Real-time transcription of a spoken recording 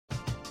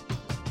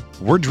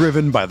We're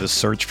driven by the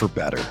search for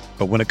better.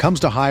 But when it comes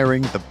to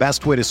hiring, the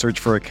best way to search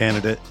for a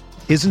candidate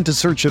isn't to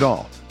search at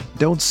all.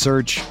 Don't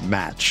search,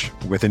 match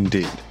with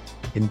Indeed.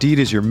 Indeed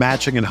is your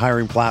matching and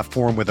hiring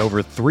platform with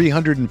over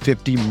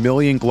 350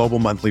 million global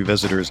monthly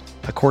visitors,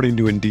 according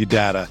to Indeed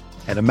data,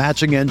 and a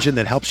matching engine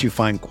that helps you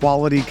find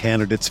quality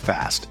candidates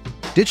fast.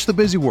 Ditch the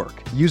busy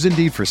work. Use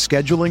Indeed for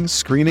scheduling,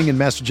 screening, and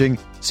messaging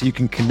so you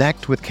can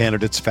connect with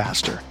candidates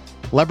faster.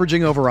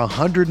 Leveraging over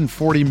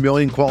 140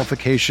 million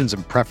qualifications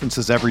and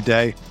preferences every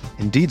day,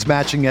 Indeed's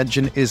matching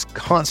engine is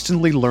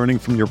constantly learning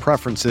from your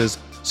preferences,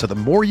 so the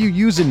more you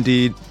use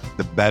Indeed,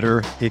 the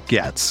better it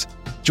gets.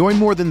 Join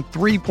more than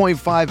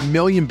 3.5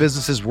 million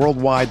businesses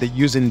worldwide that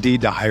use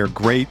Indeed to hire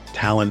great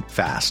talent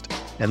fast.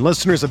 And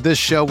listeners of this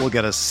show will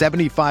get a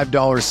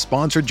 $75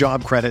 sponsored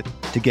job credit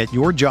to get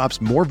your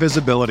jobs more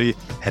visibility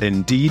at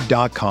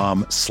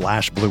Indeed.com/Blue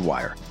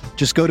Wire.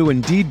 Just go to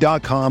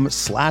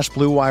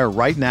Indeed.com/Blue Wire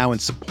right now and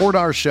support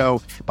our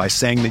show by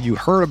saying that you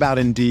heard about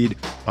Indeed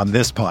on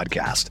this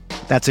podcast.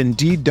 That's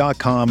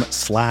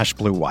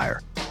Indeed.com/Blue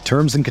Wire.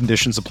 Terms and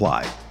conditions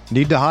apply.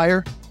 Need to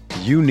hire?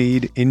 You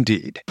need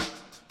Indeed.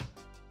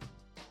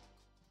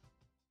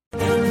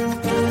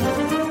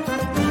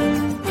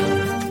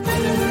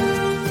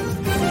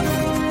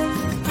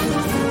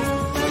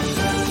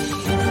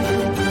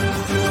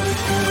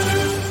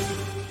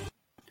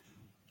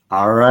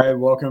 All right,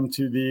 welcome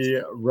to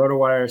the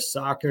RotoWire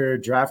Soccer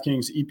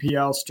DraftKings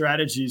EPL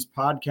Strategies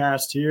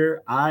podcast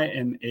here. I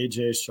am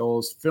AJ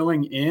Scholes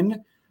filling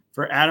in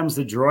for Adams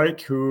the Droik,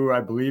 who I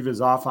believe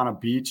is off on a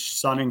beach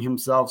sunning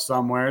himself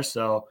somewhere.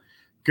 So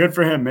good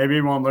for him. Maybe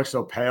he won't look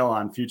so pale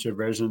on future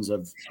versions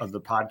of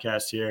the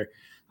podcast here.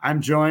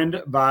 I'm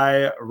joined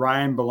by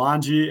Ryan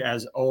Belangi,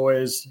 as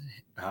always,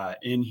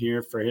 in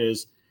here for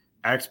his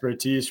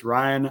expertise.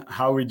 Ryan,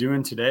 how are we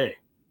doing today?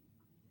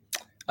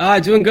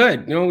 Doing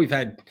good. You know, we've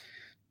had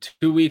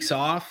 2 weeks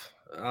off,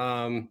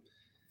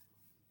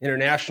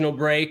 international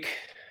break,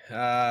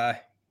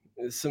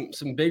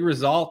 some big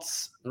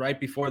results right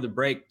before the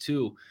break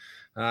too.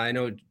 I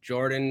know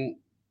Jordan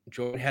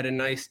had a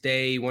nice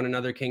day, won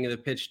another King of the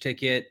Pitch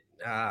ticket.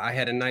 I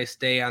had a nice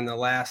day on the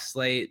last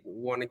slate,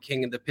 won a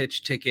King of the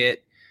Pitch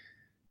ticket,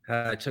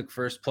 took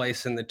first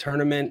place in the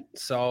tournament.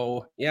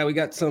 So yeah, we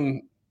got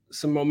some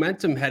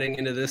momentum heading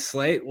into this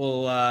slate.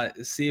 We'll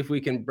see if we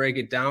can break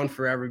it down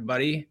for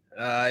everybody.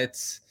 I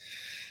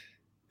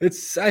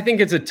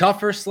think it's a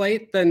tougher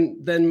slate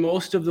than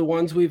most of the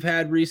ones we've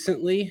had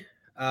recently.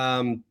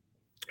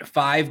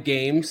 5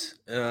 games.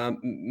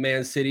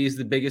 Man City is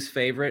the biggest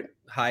favorite,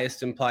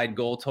 highest implied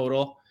goal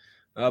total.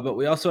 But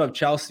we also have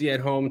Chelsea at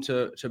home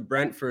to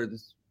Brentford,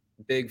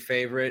 big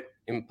favorite,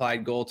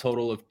 implied goal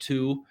total of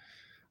 2.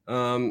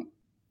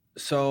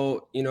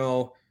 So, you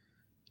know,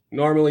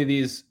 normally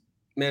these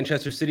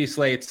Manchester City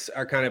slates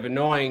are kind of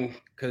annoying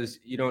because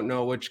you don't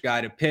know which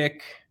guy to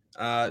pick.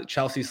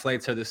 Chelsea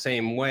slates are the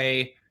same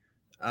way.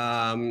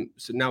 So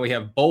now we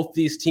have both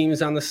these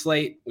teams on the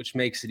slate, which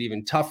makes it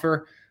even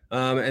tougher.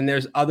 And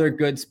there's other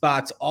good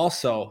spots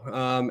also.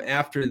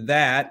 After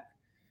that,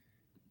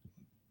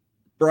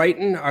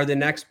 Brighton are the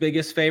next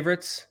biggest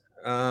favorites.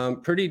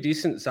 Pretty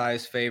decent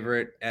size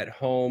favorite at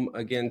home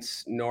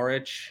against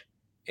Norwich,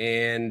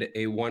 and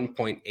a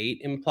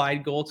 1.8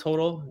 implied goal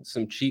total.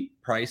 Some cheap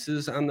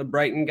prices on the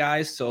Brighton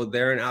guys, so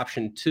they're an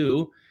option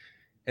too.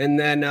 And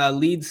then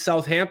Leeds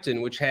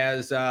Southampton, which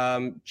has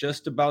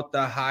just about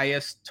the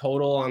highest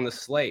total on the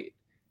slate.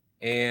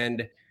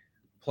 And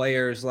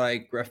players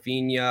like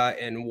Rafinha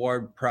and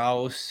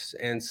Ward-Prowse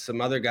and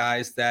some other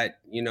guys that,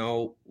 you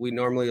know, we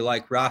normally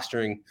like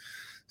rostering.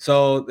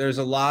 So there's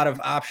a lot of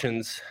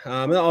options.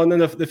 And then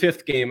the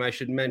fifth game I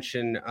should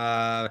mention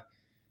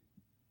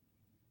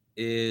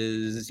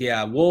is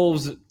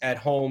Wolves at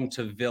home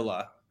to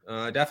Villa.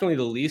 Definitely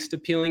the least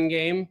appealing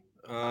game,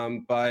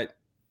 but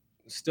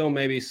still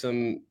maybe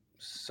some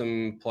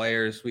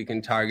players we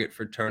can target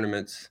for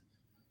tournaments.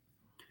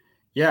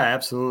 Yeah,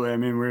 absolutely. I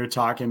mean, we were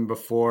talking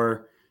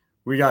before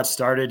we got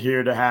started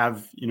here to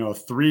have,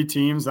 3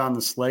 teams on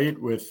the slate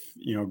with,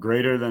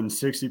 greater than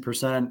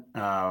 60%,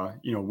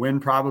 win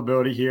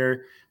probability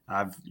here.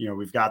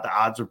 We've got the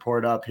odds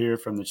report up here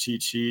from the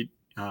cheat sheet.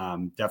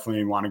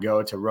 Definitely want to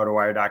go to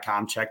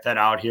rotowire.com, check that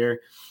out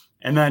here.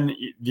 And then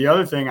the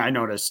other thing I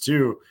noticed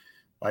too,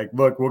 like,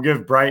 look, we'll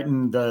give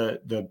Brighton the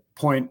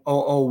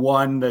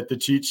 0.001 that the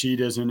cheat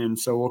sheet isn't. And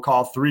so we'll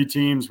call 3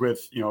 teams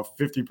with,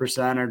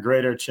 50% or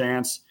greater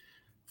chance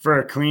for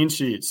a clean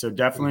sheet. So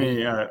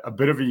definitely a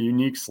bit of a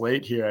unique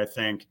slate here, I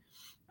think.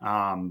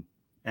 And,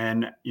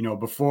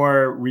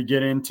 before we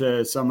get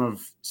into some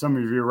of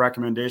your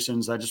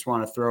recommendations, I just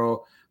want to throw a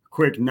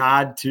quick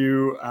nod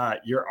to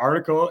your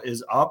article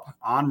is up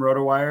on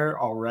RotoWire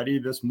already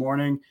this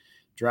morning.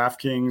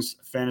 DraftKings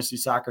Fantasy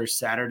Soccer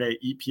Saturday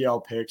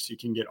EPL picks. You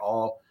can get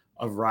all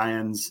of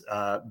Ryan's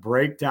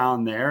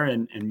breakdown there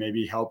and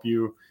maybe help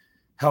you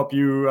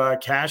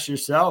cash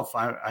yourself.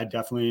 I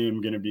definitely am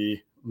going to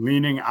be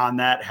leaning on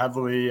that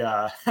heavily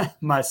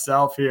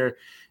myself here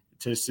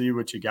to see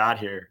what you got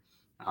here.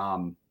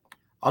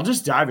 I'll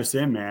just dive us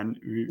in, man.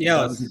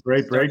 Yeah, that was a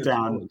great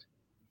breakdown.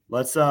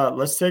 let's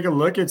take a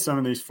look at some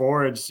of these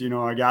forwards. You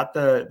know, I got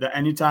the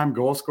anytime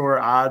goal scorer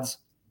odds.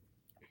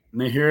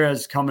 Mahir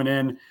is coming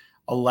in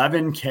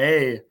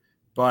 11K,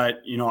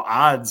 but you know,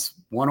 odds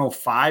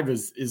 105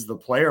 is the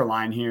player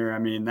line here. I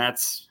mean,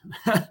 that's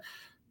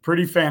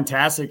pretty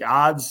fantastic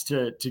odds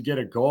to get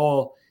a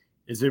goal.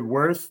 Is it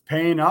worth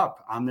paying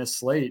up on this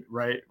slate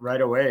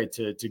right away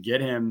to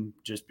get him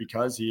just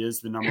because he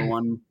is the number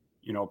one,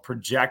 you know,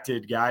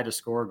 projected guy to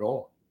score a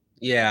goal?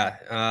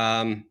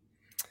 Yeah.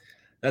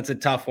 That's a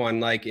tough one.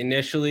 Like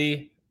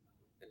initially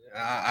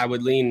I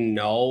would lean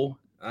no.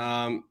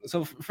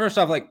 So first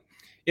off, like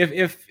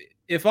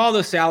if all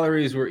the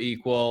salaries were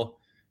equal,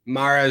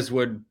 Mahrez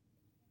would,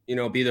 you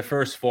know, be the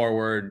first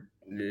forward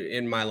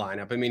in my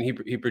lineup. I mean,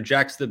 he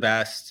projects the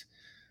best,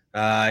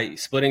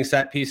 splitting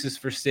set pieces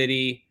for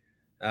City,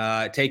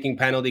 taking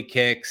penalty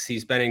kicks.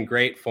 He's been in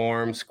great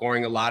form,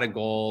 scoring a lot of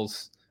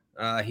goals.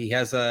 He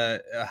has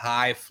a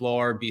high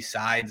floor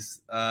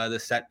besides the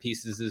set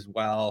pieces as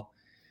well.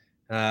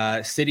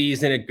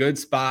 City's in a good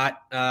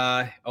spot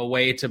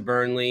away to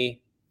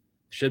Burnley.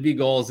 Should be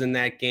goals in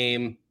that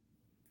game.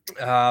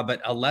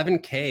 But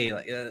 11K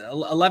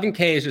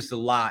is just a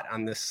lot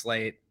on this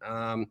slate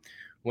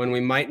when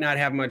we might not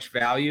have much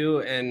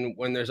value, and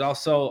when there's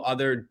also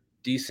other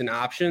decent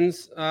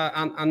options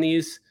on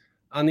these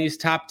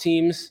top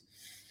teams.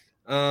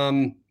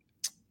 I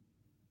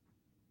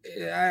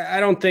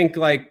don't think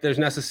like there's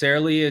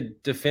necessarily a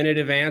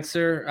definitive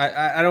answer.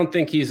 I don't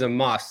think he's a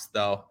must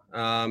though.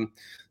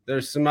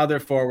 There's some other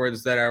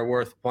forwards that are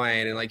worth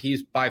playing, and like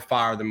he's by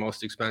far the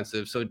most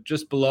expensive. So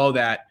just below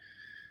that,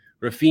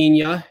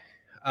 Rafinha.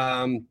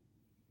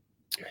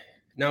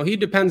 Now he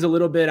depends a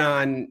little bit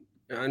on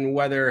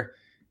whether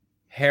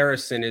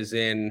Harrison is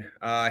in.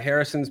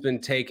 Harrison's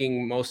been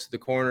taking most of the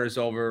corners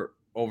over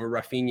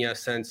Rafinha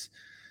since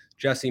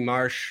Jesse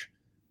Marsch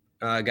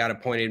got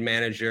appointed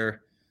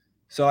manager.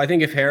 So I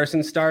think if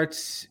Harrison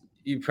starts,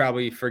 you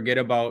probably forget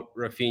about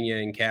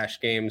Rafinha in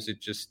cash games. It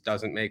just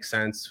doesn't make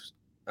sense.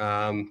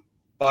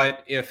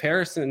 But if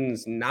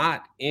Harrison's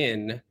not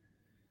in,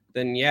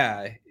 then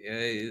yeah,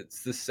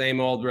 it's the same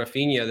old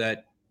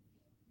Rafinha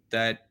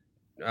that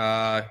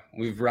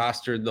we've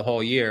rostered the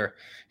whole year.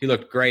 He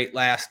looked great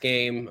last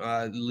game.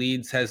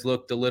 Leeds has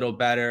looked a little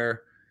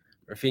better.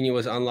 Rafinha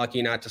was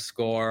unlucky not to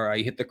score.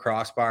 He hit the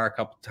crossbar a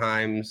couple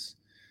times.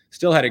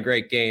 Still had a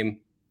great game.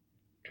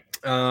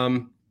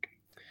 So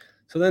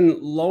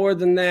then lower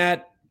than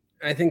that,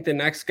 I think the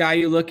next guy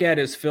you look at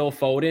is Phil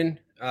Foden.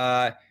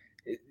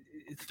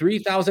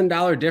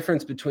 $3,000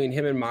 difference between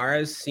him and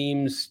Mahrez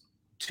seems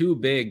too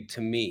big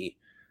to me.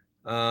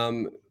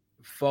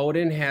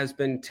 Foden has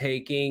been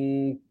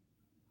taking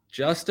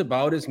just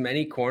about as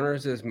many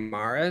corners as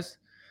Mahrez.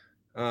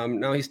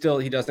 Now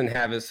he doesn't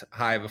have as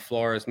high of a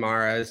floor as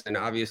Mahrez, and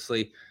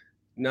obviously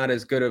not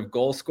as good of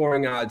goal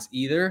scoring odds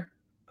either.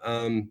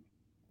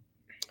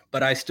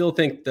 But I still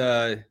think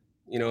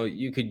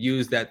you could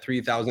use that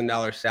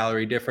 $3,000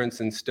 salary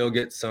difference and still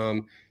get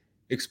some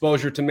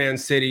exposure to Man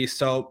City.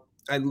 So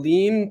I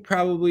lean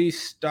probably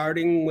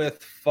starting with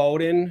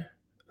Foden,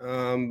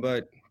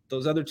 but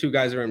those other two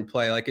guys are in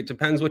play. Like it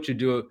depends what you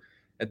do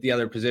at the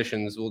other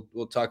positions.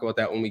 We'll talk about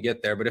that when we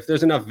get there. But if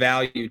there's enough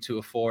value to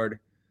afford,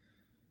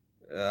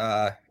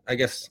 I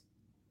guess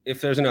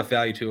if there's enough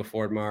value to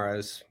afford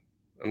Mahrez,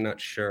 I'm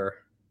not sure.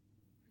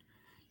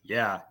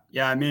 Yeah.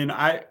 I mean,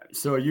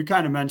 so you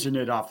kind of mentioned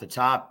it off the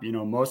top. You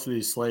know, most of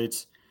these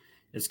slates,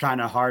 it's kind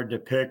of hard to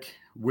pick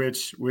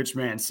which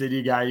Man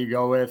City guy you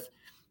go with.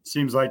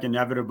 Seems like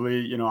inevitably,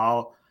 you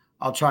know,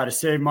 I'll try to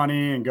save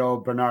money and go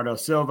Bernardo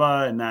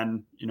Silva, and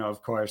then, you know,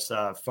 of course,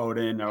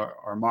 Foden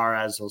or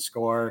Mahrez will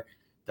score.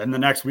 Then the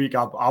next week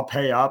I'll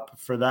pay up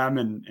for them,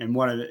 and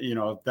one of the, you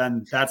know,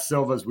 then that's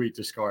Silva's week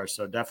to score.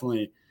 So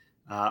definitely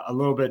a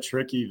little bit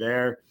tricky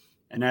there.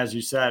 And as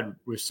you said,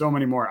 with so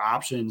many more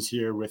options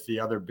here with the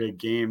other big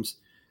games,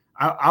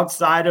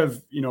 outside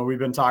of, you know, we've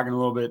been talking a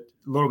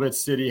little bit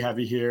City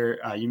heavy here.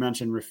 You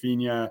mentioned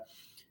Rafinha.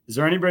 Is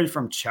there anybody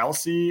from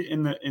Chelsea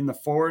in the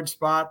forward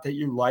spot that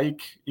you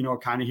like, you know,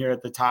 kind of here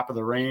at the top of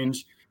the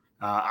range?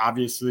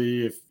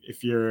 Obviously,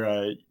 if you're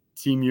a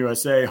Team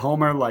USA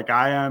homer like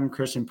I am,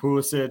 Christian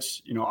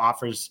Pulisic, you know,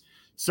 offers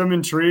some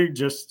intrigue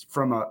just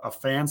from a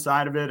fan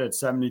side of it at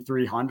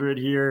 7,300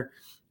 here.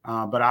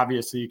 But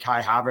obviously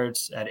Kai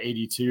Havertz at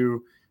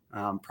 82,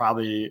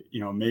 probably, you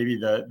know, maybe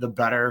the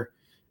better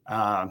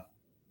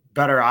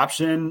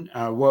option.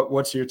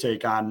 What's your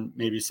take on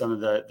maybe some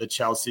of the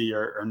Chelsea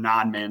or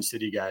non-Man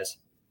City guys?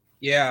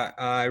 Yeah,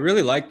 I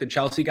really like the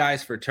Chelsea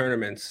guys for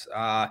tournaments.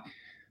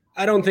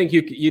 I don't think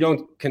you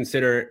don't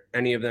consider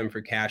any of them for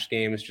cash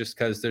games just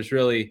because there's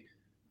really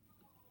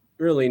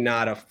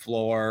not a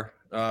floor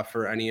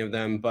for any of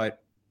them.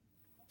 But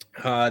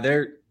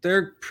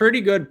they're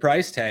pretty good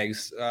price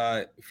tags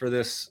for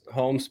this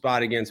home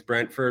spot against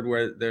Brentford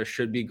where there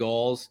should be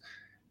goals.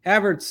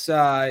 Havertz,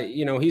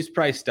 you know, he's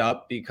priced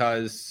up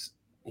because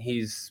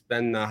he's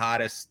been the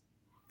hottest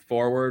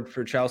forward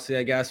for Chelsea,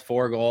 I guess.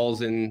 4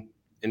 goals in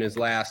his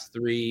last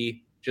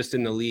 3 just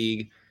in the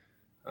league.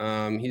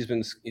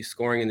 He's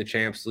scoring in the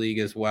Champions League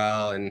as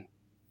well. And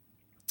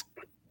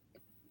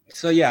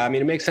So yeah, I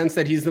mean, it makes sense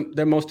that he's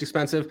the most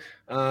expensive.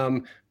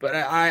 But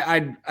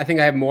I think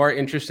I have more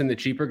interest in the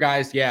cheaper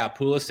guys. Yeah,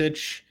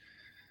 Pulisic,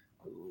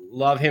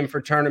 love him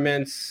for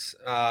tournaments.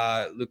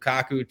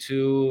 Lukaku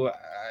too.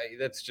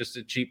 That's just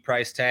a cheap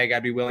price tag.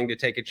 I'd be willing to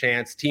take a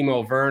chance.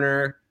 Timo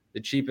Werner, the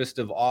cheapest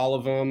of all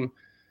of them.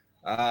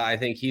 I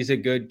think he's a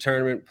good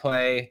tournament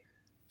play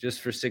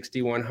just for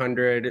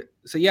 6,100.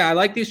 So yeah, I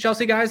like these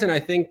Chelsea guys, and I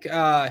think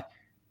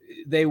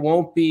they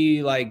won't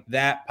be like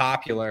that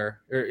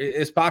popular or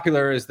as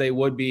popular as they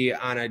would be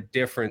on a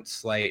different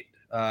slate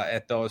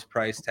at those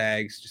price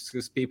tags, just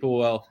because people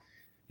will,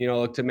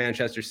 look to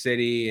Manchester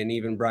City and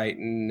even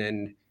Brighton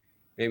and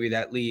maybe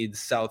that Leeds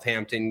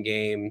Southampton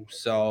game.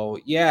 So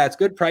yeah, it's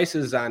good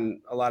prices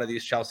on a lot of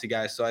these Chelsea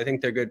guys. So I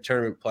think they're good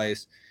tournament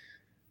plays.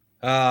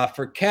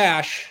 For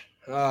cash,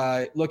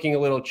 looking a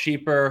little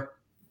cheaper,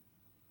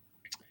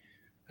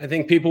 I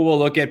think people will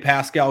look at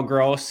Pascal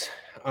Gross.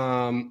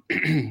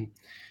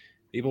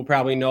 People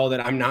probably know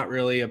that I'm not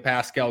really a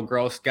Pascal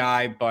Gross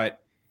guy, but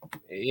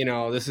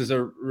this is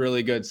a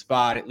really good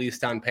spot, at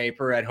least on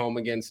paper, at home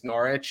against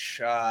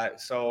Norwich.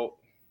 So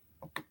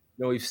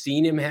we've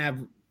seen him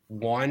have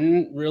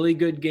one really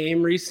good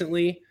game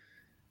recently.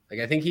 Like,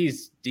 I think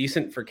he's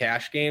decent for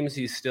cash games.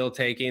 He's still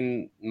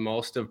taking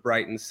most of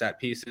Brighton's set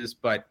pieces,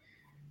 but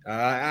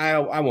I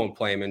won't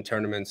play him in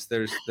tournaments.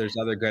 There's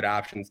other good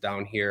options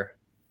down here.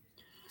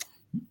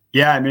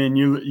 Yeah, I mean,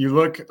 you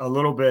look a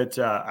little bit.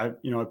 I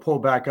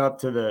pulled back up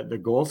to the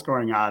goal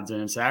scoring odds,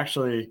 and it's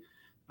actually,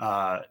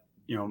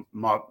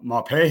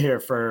 Maupay here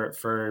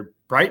for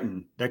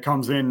Brighton that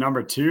comes in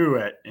number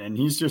 2 and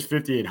he's just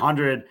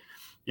 5,800.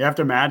 You have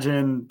to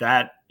imagine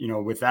that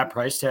with that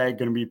price tag,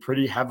 going to be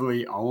pretty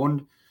heavily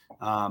owned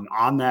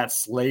on that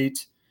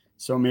slate.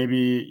 So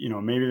maybe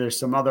there's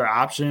some other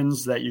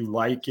options that you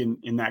like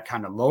in that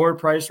kind of lower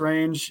price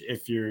range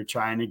if you're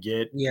trying to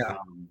get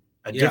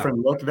a different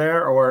look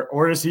there,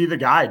 or is he the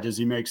guy? Does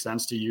he make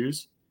sense to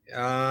use?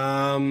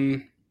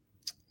 Well,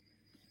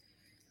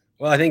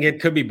 I think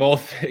it could be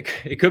both.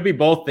 It could be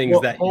both things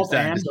that you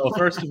said. So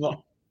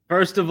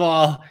first of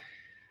all,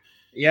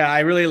 yeah, I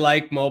really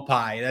like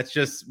Maupay. That's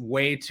just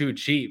way too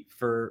cheap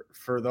for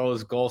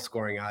those goal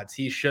scoring odds.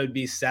 He should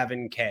be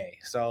 7K.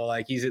 So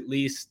like he's at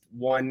least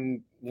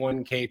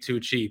 1K too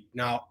cheap.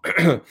 Now,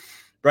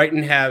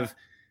 Brighton have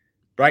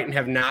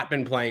not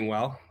been playing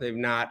well. They've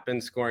not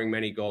been scoring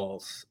many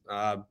goals.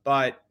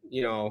 But,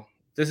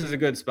 this is a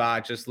good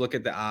spot. Just look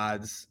at the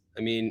odds.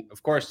 I mean,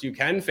 of course, you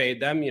can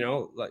fade them.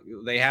 Like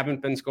they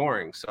haven't been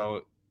scoring.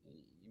 So,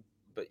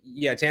 but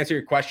yeah, to answer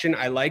your question,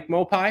 I like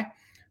Maupay.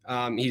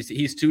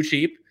 He's too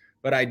cheap,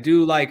 but I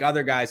do like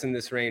other guys in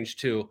this range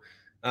too.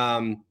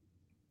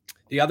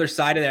 The other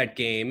side of that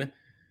game,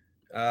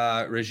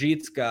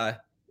 Rajitska,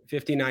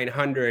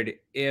 5,900.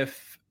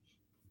 If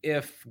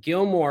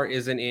Gilmore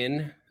isn't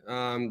in,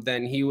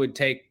 then he would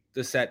take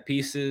the set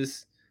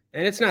pieces.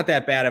 And it's not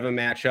that bad of a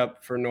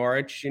matchup for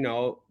Norwich.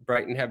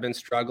 Brighton have been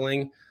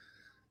struggling.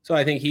 So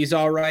I think he's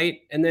all right.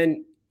 And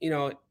then,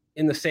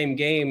 in the same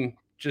game,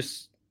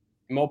 just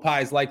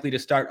Maupay is likely to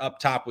start up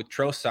top with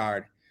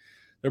Trossard.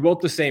 They're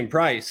both the same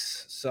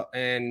price. So,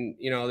 and,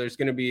 there's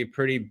going to be a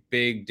pretty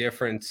big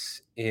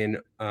difference in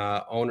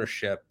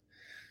ownership.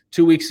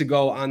 2 weeks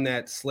ago on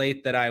that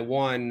slate that I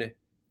won,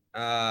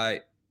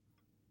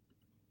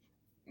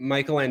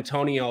 Michael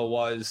Antonio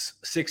was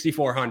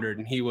 6,400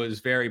 and he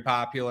was very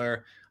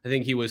popular. I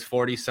think he was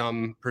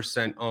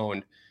 40%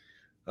 owned.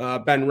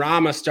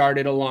 Benrahma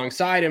started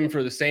alongside him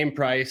for the same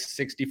price,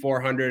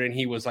 6,400, and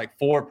he was like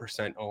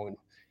 4% owned.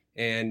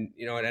 And,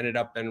 it ended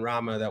up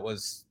Benrahma that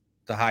was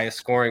the highest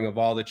scoring of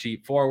all the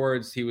cheap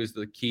forwards. He was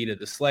the key to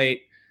the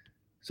slate.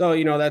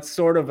 So, that's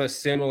sort of a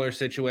similar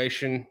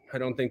situation. I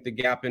don't think the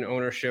gap in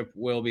ownership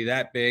will be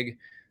that big,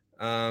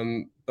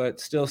 but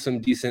still some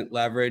decent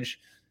leverage.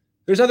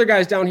 There's other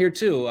guys down here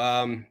too.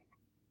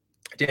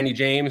 Danny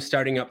James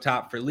starting up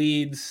top for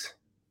Leeds.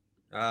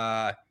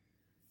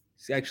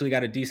 He's actually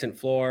got a decent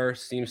floor,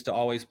 seems to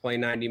always play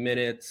 90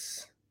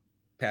 minutes.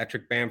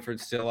 Patrick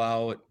Bamford's still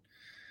out.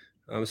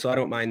 So I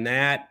don't mind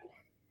that.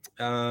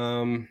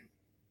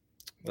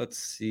 Let's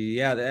see.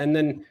 Yeah, and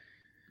then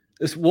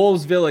this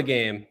Wolves Villa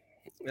game.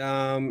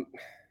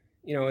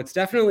 It's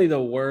definitely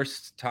the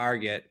worst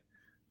target,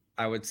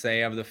 I would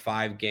say, of the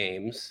 5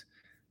 games.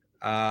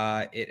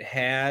 It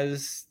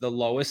has the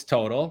lowest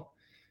total.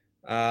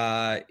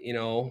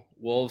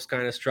 Wolves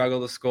kind of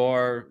struggle to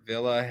score.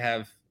 Villa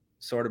have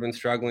sort of been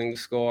struggling to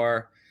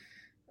score.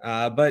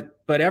 But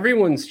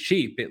everyone's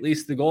cheap. At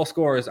least the goal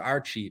scorers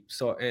are cheap.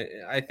 So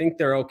I think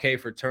they're okay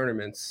for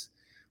tournaments.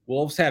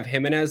 Wolves have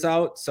Jimenez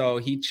out, so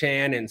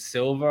Chan and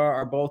Silva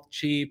are both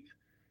cheap.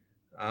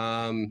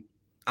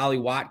 Ollie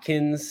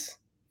Watkins,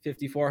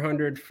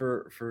 5,400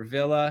 for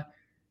Villa.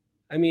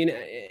 I mean,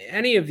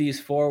 any of these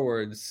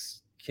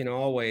forwards can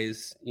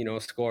always,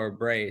 score a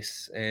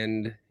brace.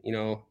 And,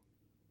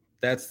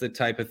 that's the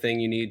type of thing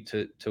you need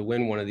to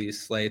win one of these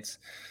slates.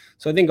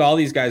 So I think all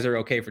these guys are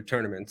okay for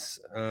tournaments.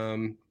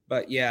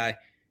 But yeah,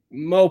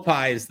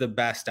 Maupay is the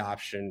best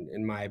option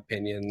in my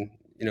opinion.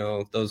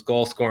 Those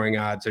goal scoring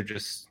odds are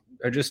just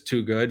are just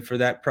too good for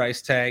that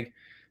price tag.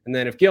 And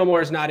then if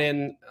Gilmore's not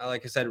in,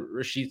 like I said,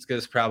 Rashica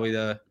is probably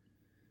the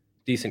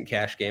decent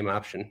cash game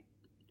option.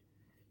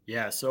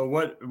 Yeah. So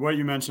what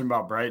you mentioned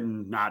about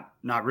Brighton not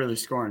really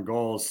scoring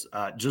goals,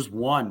 just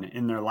one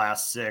in their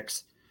last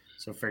 6.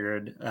 So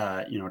figured,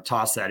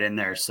 toss that in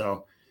there.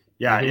 So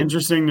yeah,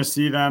 interesting to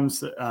see them,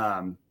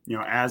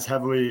 as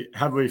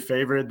heavily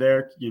favored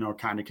there,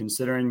 kind of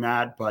considering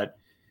that. But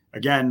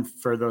again,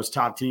 for those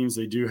top teams,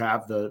 they do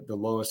have the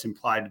lowest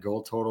implied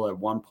goal total at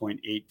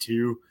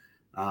 1.82.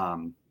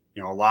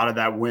 A lot of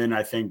that win,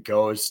 I think,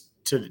 goes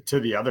to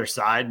the other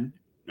side.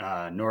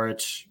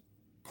 Norwich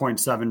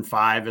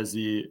 0.75 as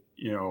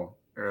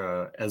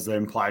as the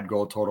implied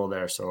goal total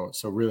there. So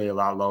really a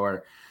lot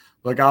lower.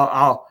 Look,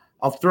 I'll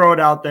throw it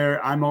out there.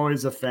 I'm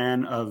always a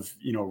fan of,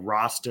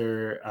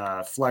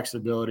 roster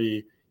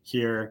flexibility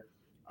here.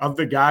 Of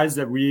the guys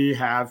that we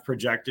have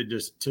projected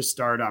to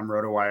start on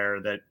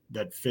RotoWire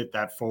that fit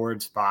that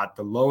forward spot,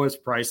 the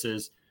lowest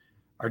prices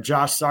are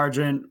Josh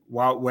Sargent,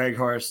 Wout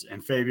Weghorst,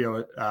 and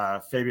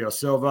Fabio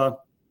Silva,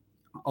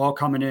 all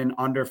coming in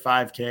under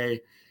 5K.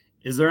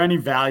 Is there any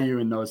value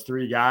in those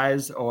 3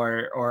 guys,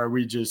 or are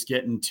we just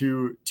getting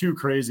too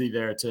crazy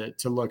there to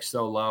look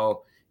so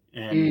low?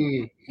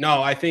 And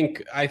no, I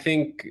think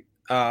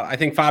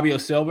Fabio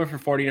Silva for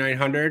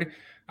 4,900.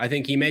 I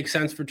think he makes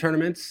sense for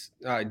tournaments.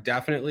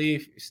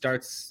 Definitely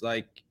starts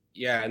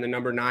in the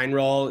number 9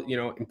 role,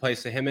 in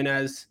place of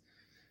Jimenez.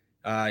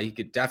 He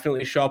could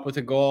definitely show up with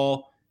a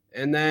goal.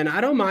 And then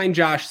I don't mind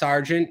Josh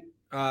Sargent.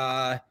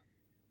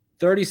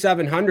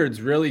 3,700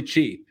 is really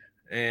cheap.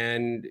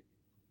 And,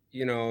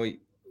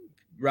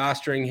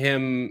 rostering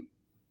him,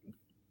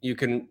 you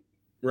can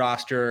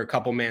roster a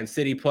couple Man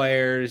City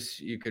players.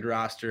 You could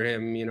roster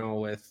him,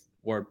 with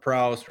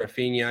Ward-Prowse,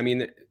 Rafinha. I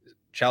mean,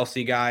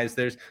 Chelsea guys,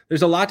 there's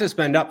a lot to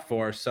spend up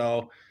for.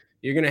 So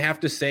you're going to have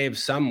to save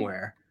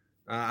somewhere.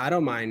 I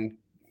don't mind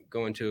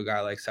going to a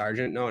guy like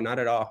Sargent. No, not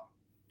at all.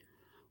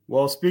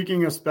 Well,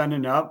 speaking of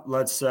spending up,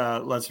 let's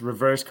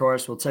reverse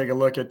course. We'll take a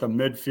look at the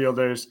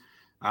midfielders.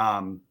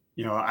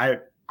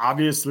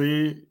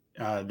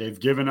 They've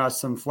given us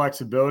some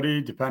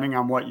flexibility depending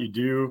on what you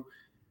do.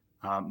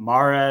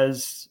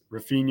 Mahrez,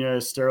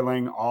 Rafinha,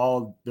 Sterling,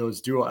 all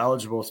those dual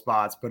eligible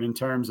spots. But in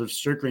terms of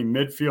strictly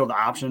midfield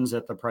options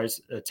at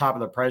the top of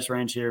the price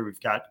range here,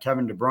 we've got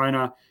Kevin De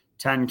Bruyne,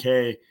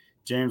 10K,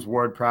 James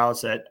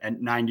Ward-Prowse at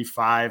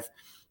 95,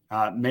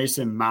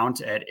 Mason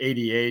Mount at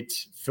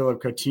 88, Philip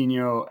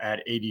Coutinho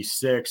at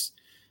 86.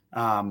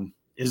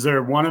 Is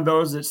there one of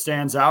those that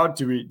stands out?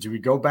 Do we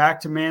go back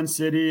to Man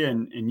City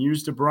and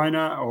use De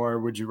Bruyne, or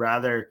would you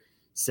rather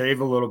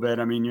save a little bit?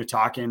 I mean, you're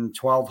talking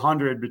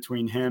 1,200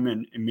 between him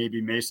and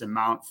maybe Mason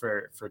Mount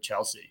for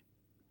Chelsea.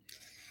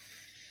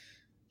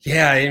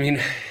 Yeah, I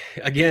mean,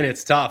 again,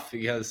 it's tough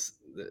because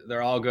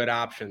they're all good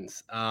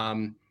options.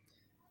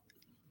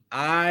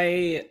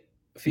 I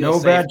feel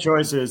no bad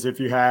choices if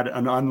you had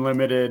an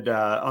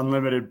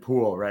unlimited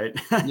pool, right?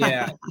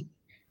 Yeah.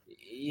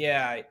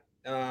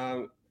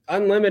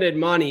 Unlimited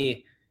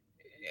money,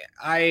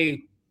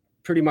 I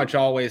pretty much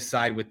always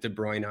side with De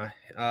Bruyne,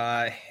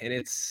 and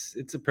it's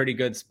a pretty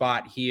good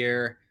spot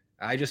here.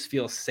 I just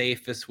feel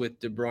safest with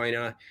De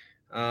Bruyne.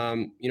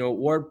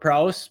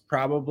 Ward-Prowse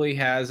probably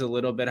has a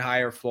little bit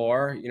higher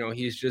floor.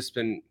 He's just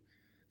been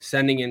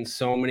sending in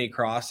so many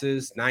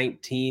crosses,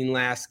 19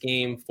 last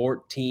game,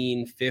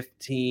 14,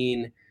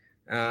 15.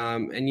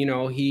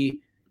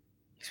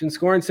 He's been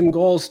scoring some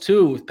goals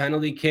too with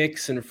penalty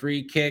kicks and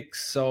free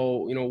kicks.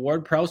 So,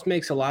 Ward-Prowse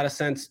makes a lot of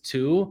sense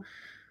too.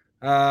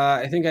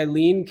 I think I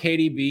lean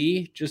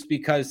KDB just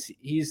because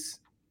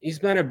he's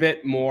been a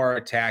bit more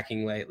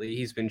attacking lately.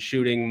 He's been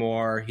shooting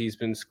more. He's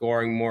been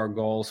scoring more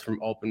goals from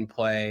open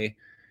play.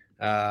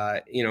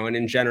 And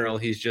in general,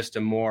 he's just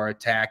a more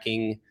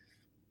attacking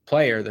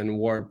player than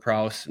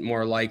Ward-Prowse,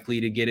 more likely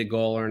to get a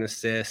goal or an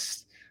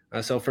assist.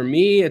 So for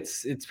me,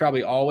 it's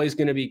probably always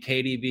going to be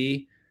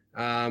KDB.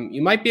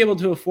 You might be able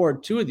to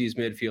afford 2 of these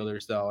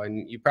midfielders though,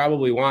 and you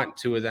probably want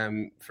 2 of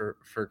them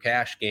for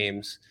cash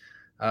games.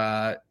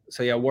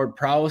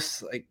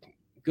 Ward-Prowse,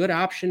 good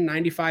option,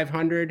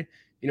 9,500.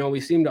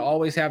 We seem to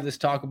always have this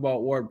talk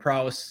about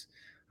Ward-Prowse.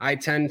 I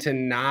tend to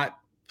not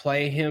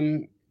play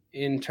him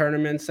in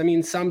tournaments. I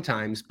mean,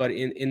 sometimes, but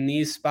in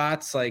these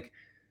spots,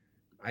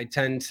 I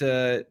tend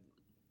to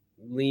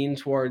lean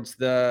towards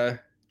the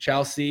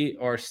Chelsea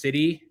or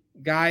City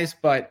guys,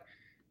 but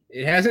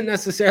it hasn't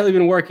necessarily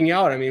been working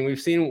out. I mean, we've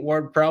seen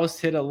Ward-Prowse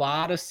hit a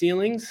lot of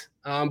ceilings,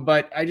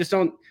 but I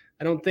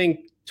don't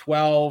think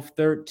 12,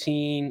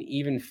 13,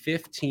 even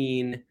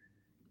 15,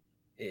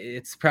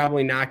 it's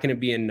probably not going to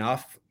be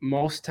enough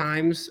most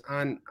times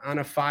on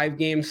a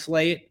 5-game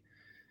slate.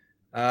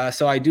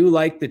 So I do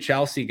like the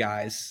Chelsea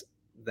guys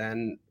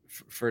then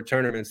for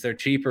tournaments. They're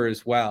cheaper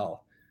as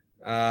well.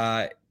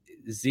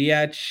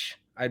 Ziyech,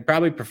 I'd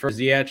probably prefer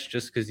Ziyech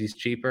just because he's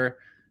cheaper,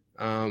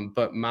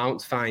 but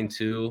Mount's fine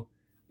too.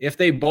 If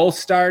they both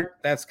start,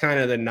 that's kind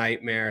of the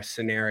nightmare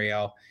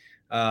scenario.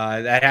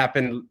 That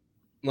happened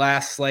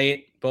last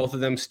slate. Both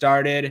of them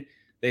started.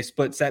 They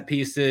split set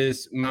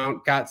pieces.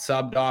 Mount got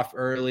subbed off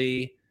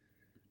early.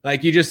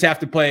 like you just have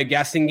to play a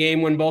guessing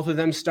game when both of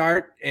them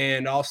start,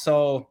 and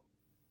also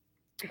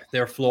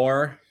their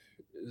floor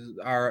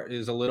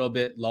is a little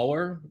bit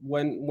lower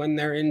when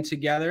they're in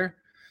together.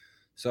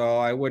 So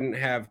I wouldn't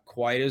have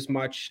quite as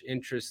much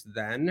interest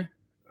then.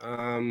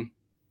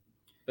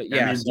 But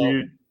yeah, I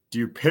mean, do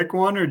you pick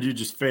one, or do you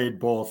just fade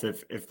both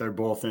if they're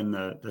both in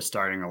the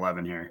starting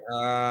 11 here?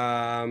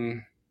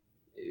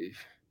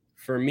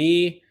 For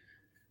me,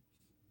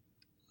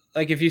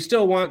 like if you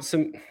still want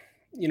some,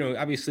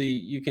 obviously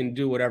you can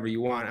do whatever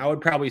you want. I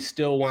would probably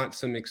still want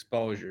some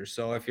exposure.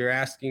 So if you're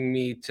asking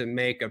me to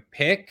make a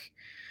pick,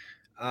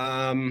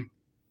 I'd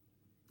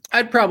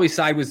probably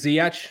side with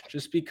Ziyech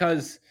just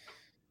because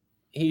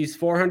he's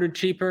 400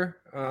 cheaper.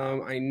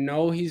 I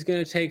know he's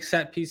going to take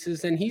set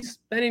pieces, and he's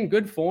been in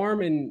good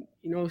form, and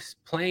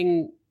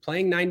playing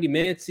 90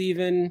 minutes,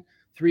 even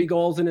 3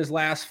 goals in his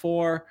last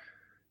 4. I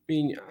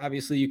mean,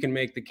 obviously you can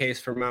make the case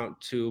for Mount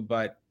too,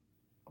 but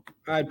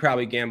I'd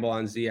probably gamble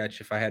on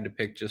Ziyech if I had to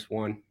pick just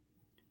one.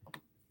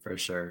 For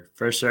sure.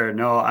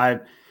 No, I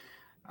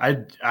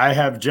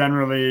have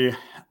generally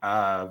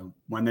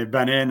when they've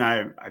been in,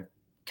 I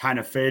kind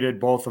of faded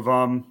both of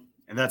them.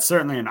 And that's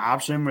certainly an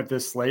option with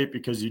this slate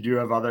because you do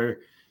have other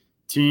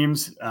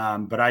teams.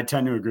 But I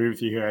tend to agree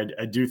with you here.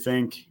 I do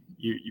think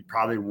you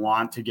probably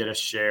want to get a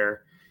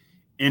share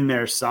in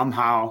there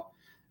somehow.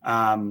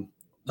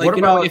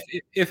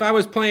 If I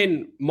was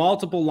playing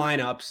multiple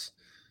lineups,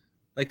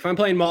 like if I'm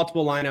playing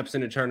multiple lineups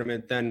in a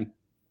tournament, then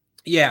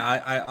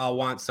yeah, I'll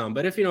want some.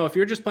 But if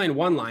you're just playing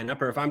one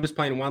lineup, or if I'm just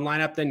playing one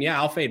lineup, then yeah,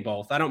 I'll fade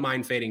both. I don't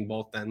mind fading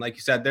both then. Like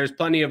you said, there's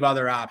plenty of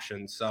other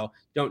options. So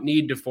you don't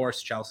need to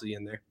force Chelsea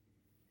in there.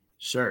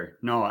 Sure.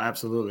 No,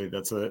 absolutely.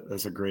 That's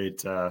a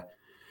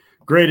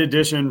great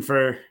addition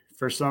for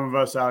some of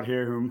us out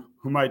here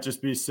who might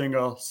just be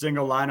single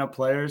lineup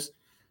players.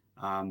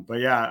 But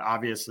yeah,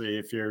 obviously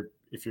if you're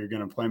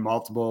going to play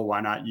multiple, why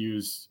not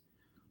use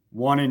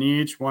one in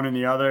each, one in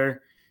the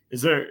other?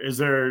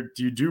 Do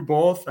you do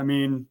both? I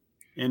mean,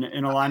 in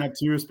a lineup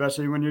too,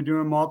 especially when you're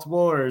doing multiple,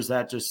 or is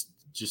that just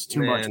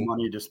too much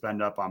money to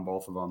spend up on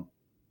both of them?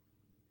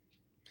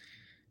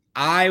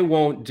 I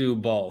won't do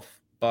both,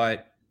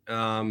 but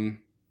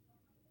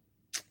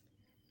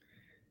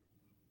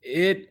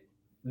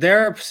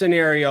there are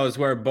scenarios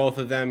where both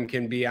of them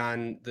can be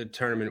on the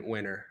tournament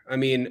winner. I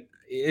mean,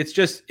 it's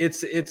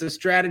a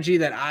strategy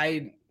that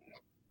I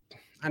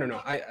don't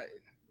know.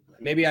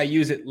 Maybe I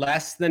use it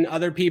less than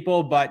other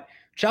people, but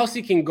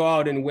Chelsea can go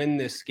out and win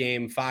this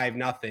game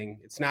 5-0.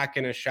 It's not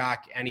going to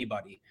shock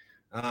anybody.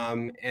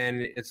 And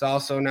it's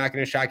also not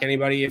going to shock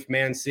anybody if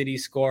Man City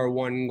score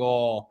 1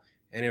 goal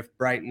and if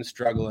Brighton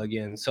struggle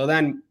again. So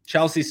then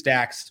Chelsea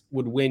stacks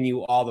would win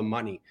you all the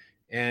money.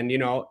 And,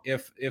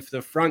 if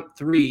the front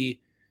 3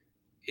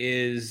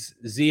 is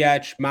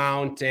Ziyech,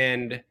 Mount,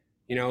 and,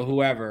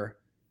 whoever,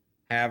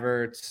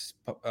 Havertz,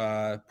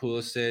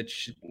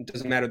 Pulisic, it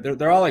doesn't matter.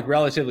 They're all like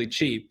relatively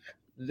cheap.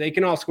 They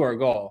can all score a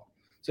goal.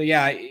 So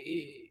yeah,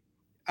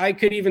 I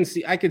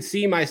could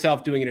see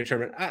myself doing it in a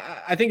tournament.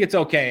 I think it's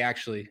okay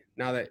actually.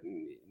 Now that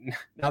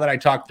I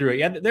talked through it,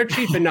 yeah, they're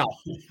cheap enough.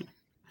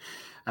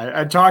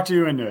 I talked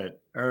you into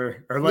it,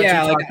 or let you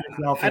talk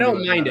yourself. I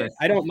don't mind it.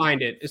 I don't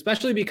mind it,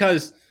 especially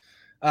because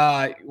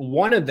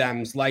one of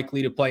them's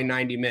likely to play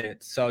 90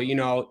 minutes. So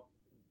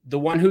the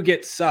one who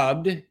gets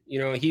subbed,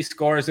 he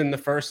scores in the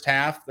first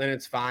half, then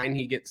it's fine.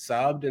 He gets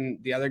subbed,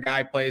 and the other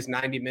guy plays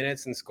 90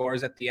 minutes and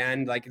scores at the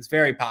end. Like, it's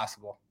very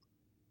possible.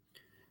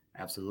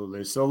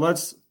 Absolutely. So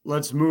let's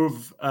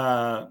move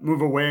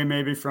away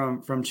maybe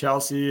from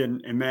Chelsea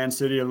and Man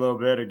City a little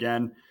bit.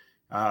 Again,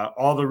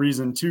 all the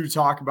reason to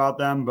talk about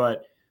them,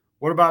 but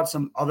what about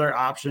some other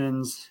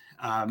options,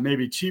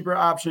 maybe cheaper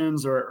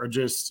options or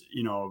just,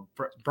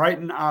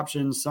 Brighton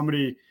options,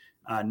 somebody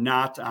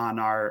not on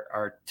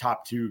our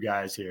top 2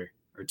 guys here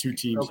or 2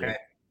 teams okay.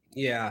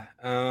 here.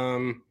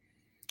 Yeah.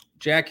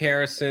 Jack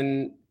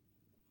Harrison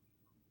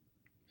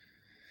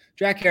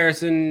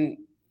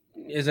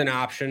is an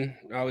option.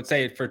 I would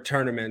say for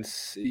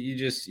tournaments,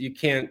 you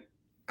can't,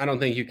 I don't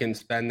think you can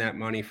spend that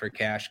money for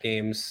cash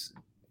games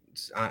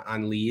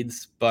on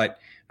leads, but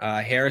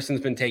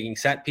Harrison's been taking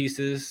set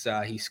pieces.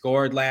 He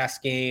scored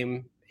last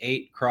game,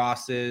 8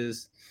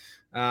 crosses.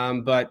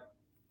 But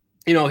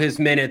his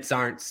minutes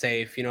aren't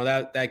safe.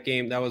 That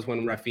game, that was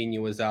when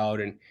Rafinha was out,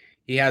 and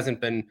he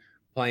hasn't been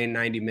playing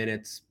 90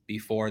 minutes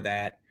before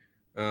that.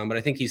 But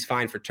I think he's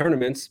fine for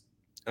tournaments.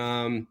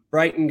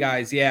 Brighton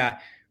guys, yeah.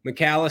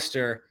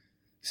 McAllister,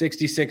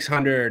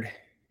 6,600.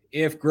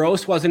 If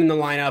Gross wasn't in the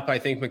lineup, I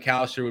think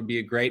McAllister would be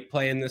a great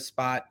play in this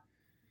spot.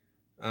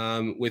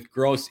 With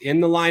Gross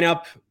in the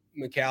lineup,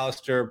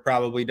 McAllister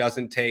probably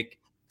doesn't take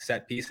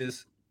set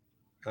pieces.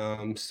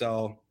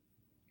 So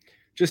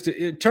just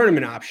a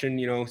tournament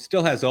option,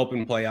 still has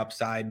open play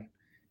upside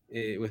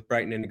with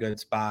Brighton in a good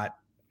spot.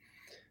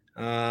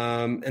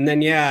 And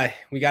then, yeah,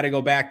 we got to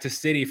go back to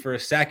City for a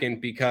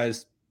second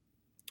because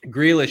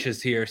Grealish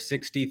is here,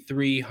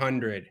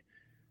 6,300.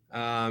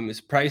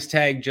 His price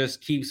tag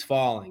just keeps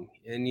falling.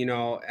 And,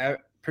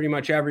 pretty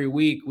much every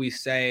week we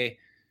say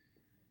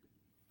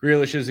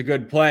Grealish is a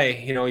good play.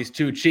 He's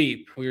too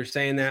cheap. We were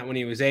saying that when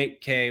he was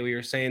 8K. We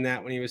were saying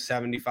that when he was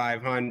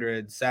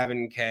 7,500,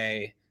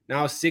 7K.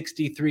 Now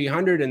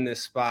 6,300 in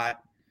this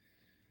spot.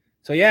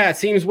 So yeah, it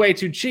seems way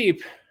too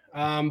cheap.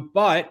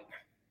 But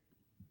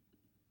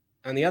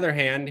on the other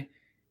hand,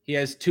 he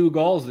has 2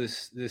 goals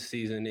this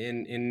season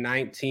in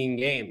 19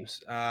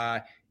 games.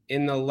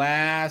 In the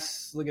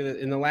last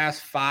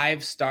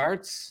 5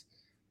 starts,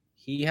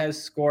 he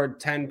has scored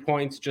 10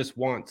 points just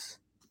once.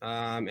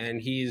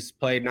 And he's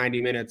played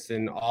 90 minutes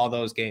in all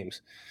those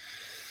games.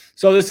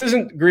 So this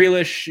isn't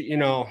Grealish,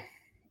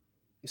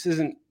 this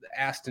isn't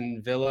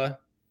Aston Villa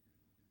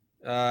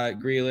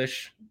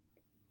Grealish,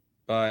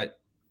 but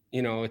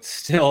it's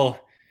still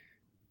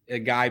a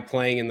guy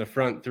playing in the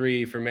front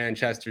 3 for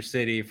Manchester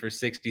City for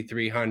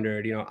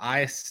 6,300.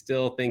 I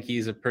still think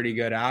he's a pretty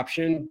good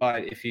option,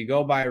 but if you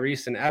go by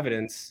recent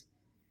evidence,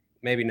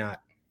 maybe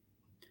not.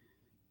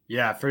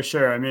 Yeah, for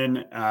sure. I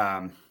mean,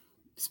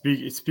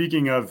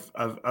 speaking of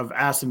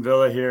Aston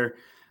Villa here,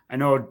 I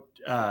know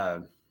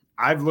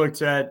I've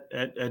looked at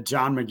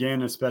John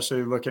McGinn,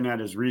 especially looking at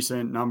his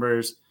recent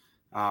numbers,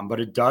 but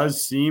it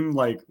does seem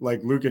like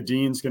Lucas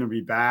Digne's going to be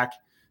back.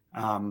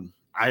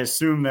 I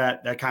assume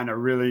that kind of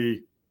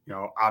really,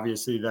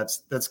 obviously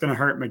that's going to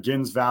hurt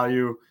McGinn's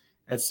value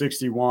at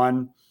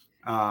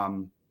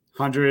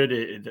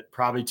 6,100.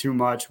 Probably too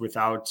much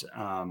without,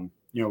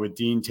 with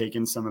Digne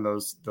taking some of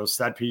those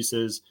set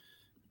pieces.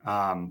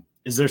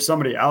 Is there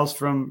somebody else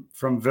from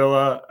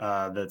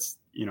Villa that's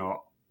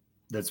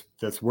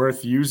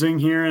worth using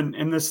here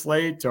in this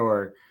slate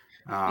or?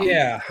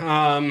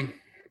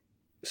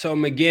 So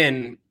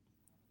McGinn,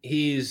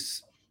 he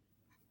is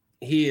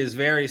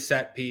very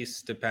set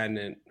piece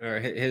dependent, or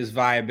his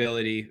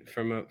viability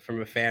from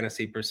a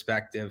fantasy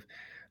perspective.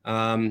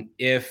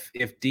 If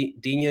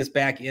Digne is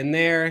back in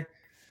there,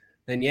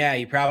 then yeah,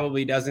 he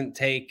probably doesn't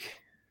take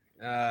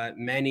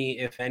many,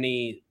 if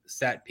any,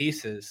 set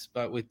pieces.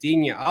 But with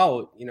Digne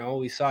out,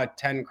 we saw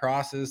 10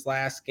 crosses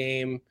last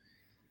game,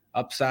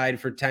 upside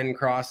for 10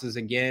 crosses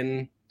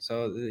again.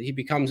 So he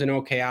becomes an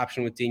okay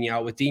option with Digne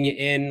out. With Digne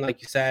in,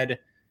 like you said,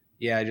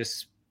 yeah,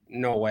 just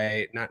no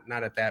way, not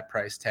at that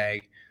price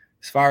tag.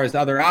 As far as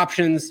other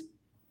options,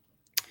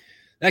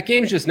 that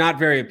game's just not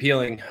very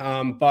appealing.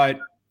 But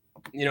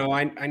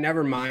I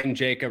never mind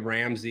Jacob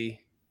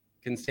Ramsey.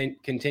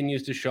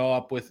 Continues to show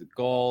up with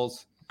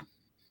goals.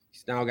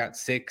 He's now got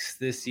 6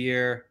 this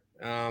year.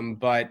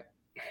 But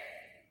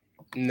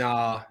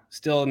no,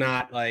 still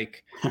not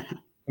like I'm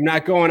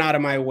not going out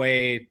of my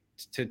way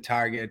to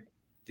target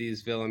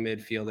these Villa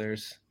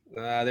midfielders.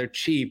 They're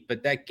cheap,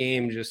 but that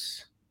game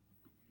just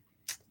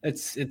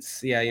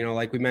it's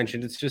like we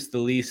mentioned, it's just the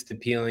least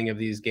appealing of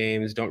these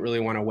games. Don't really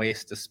want to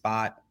waste a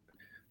spot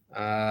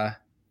for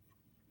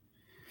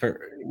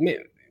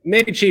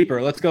maybe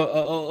cheaper. Let's go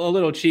a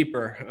little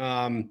cheaper.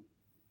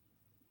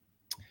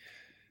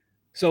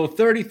 So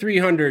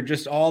 3,300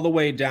 just all the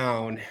way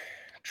down.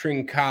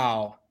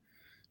 Trincao,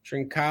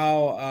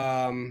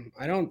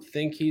 I don't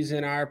think he's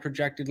in our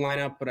projected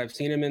lineup, but I've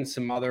seen him in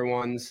some other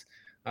ones.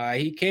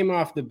 He came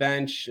off the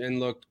bench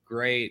and looked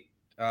great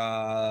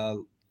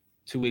 2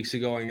 weeks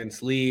ago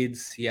against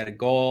Leeds. He had a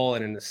goal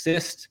and an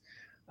assist.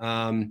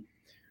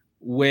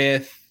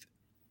 With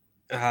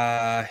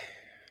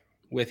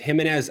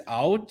Jimenez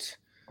out,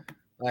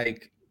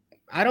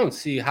 I don't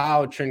see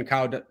how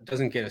Trincao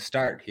doesn't get a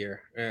start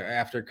here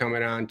after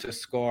coming on to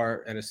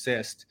score an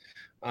assist.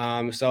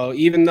 So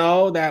even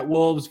though that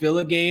Wolves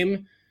Villa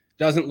game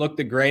doesn't look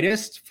the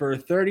greatest, for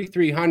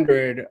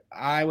 3,300,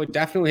 I would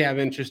definitely have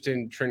interest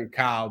in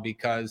Trincao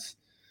because,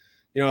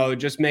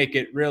 just make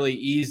it really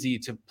easy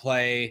to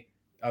play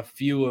a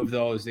few of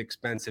those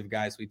expensive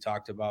guys we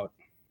talked about.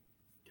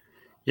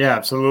 Yeah,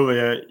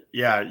 absolutely.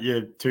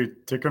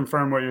 To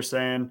confirm what you're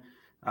saying,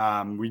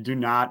 we do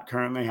not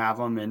currently have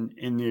them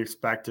in the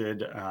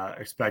expected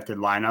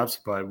lineups,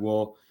 but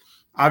we'll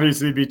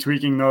obviously be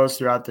tweaking those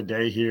throughout the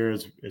day here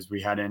as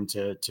we head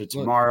into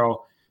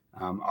tomorrow.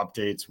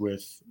 Updates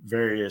with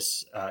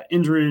various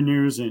injury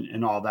news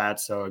and all that.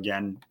 So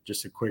again,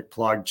 just a quick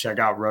plug, check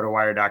out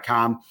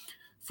rotowire.com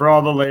for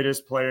all the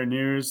latest player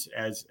news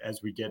as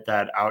we get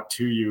that out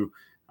to you,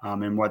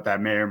 and what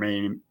that may or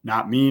may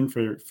not mean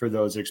for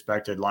those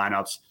expected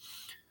lineups.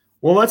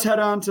 Well, let's head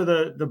on to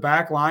the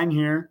back line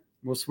here.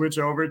 We'll switch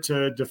over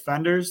to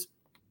defenders.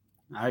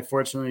 I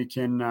fortunately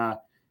can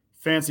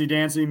fancy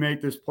dancy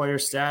make this player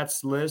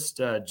stats list,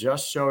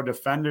 just show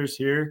defenders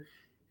here.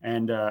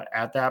 And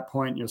at that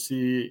point, you'll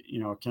see,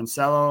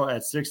 Cancelo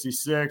at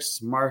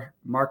 66,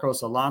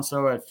 Marcos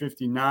Alonso at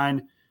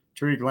 59,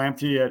 Tariq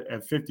Lamptey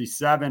at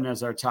 57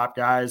 as our top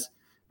guys.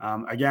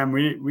 Again,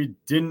 we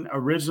didn't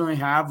originally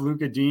have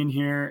Lucas Digne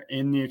here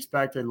in the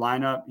expected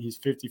lineup. He's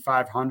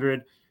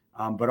 5,500,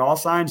 but all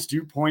signs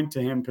do point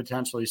to him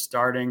potentially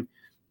starting,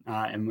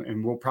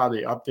 and we'll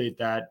probably update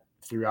that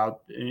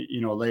throughout,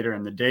 later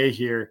in the day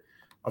here.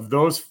 Of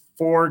those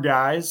 4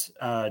 guys,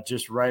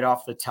 just right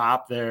off the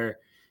top there,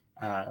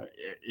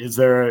 is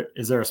there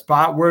a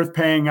spot worth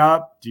paying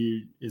up?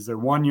 Is there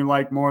one you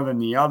like more than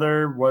the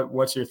other?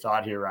 What's your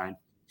thought here, Ryan?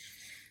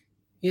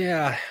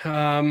 Yeah.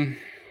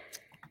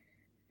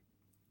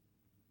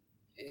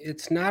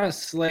 It's not a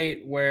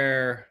slate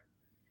where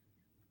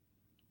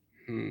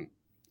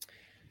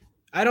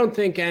I don't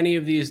think any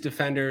of these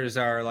defenders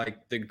are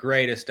like the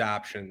greatest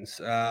options.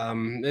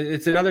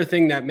 It's another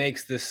thing that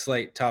makes this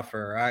slate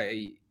tougher.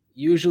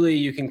 Usually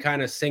you can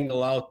kind of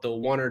single out the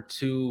one or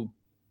two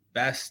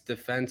best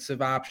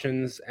defensive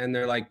options, and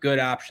they're like good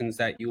options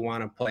that you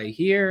want to play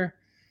here.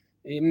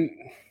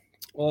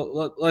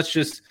 Well,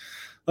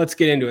 let's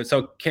get into it.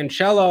 So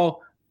Cancelo,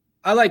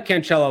 I like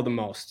Cancelo the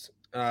most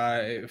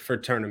for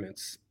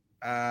tournaments.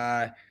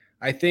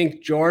 I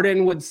think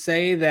Jordan would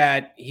say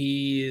that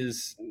he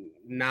is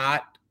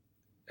not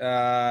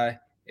a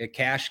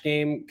cash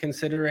game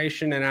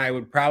consideration, and I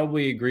would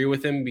probably agree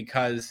with him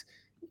because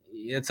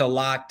it's a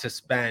lot to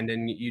spend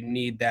and you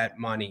need that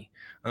money.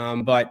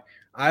 But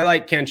I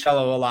like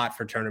Cancelo a lot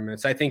for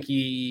tournaments. I think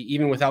he,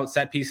 even without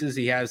set pieces,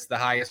 he has the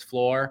highest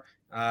floor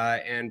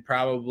and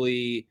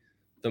probably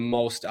the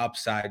most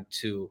upside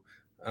too,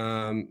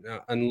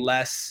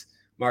 unless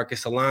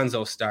Marcus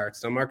Alonso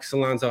starts. Now, Marcus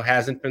Alonso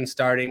hasn't been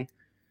starting,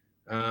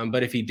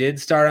 but if he did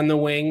start on the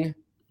wing,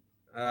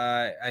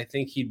 I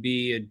think he'd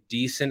be a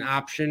decent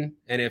option.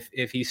 And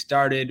if he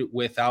started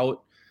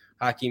without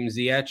Hakim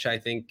Ziyech, I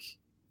think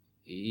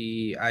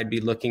I'd be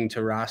looking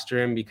to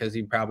roster him because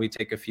he'd probably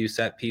take a few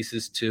set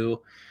pieces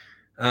too.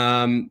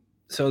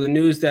 So the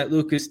news that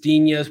Lucas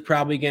Digne is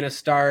probably going to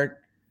start,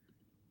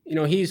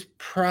 he's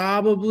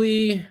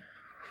probably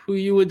who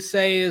you would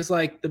say is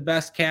like the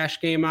best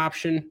cash game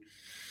option.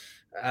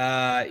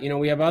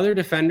 We have other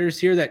defenders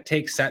here that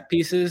take set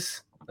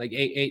pieces, like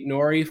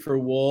 8-8 for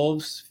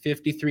Wolves,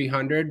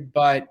 5,300.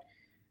 But,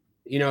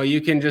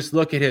 you can just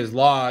look at his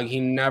log.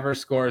 He never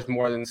scores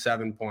more than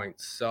 7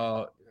 points.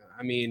 So,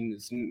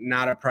 it's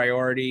not a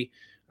priority.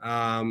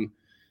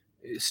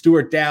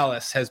 Stuart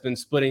Dallas has been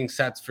splitting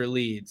sets for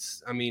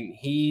Leeds.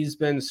 He's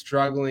been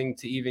struggling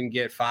to even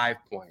get 5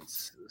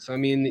 points. So,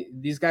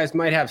 these guys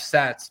might have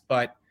sets,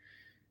 but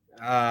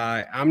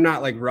I'm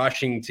not like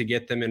rushing to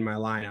get them in my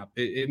lineup.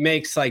 It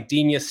makes like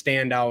Digne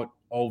stand out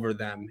over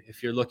them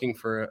if you're looking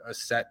for a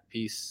set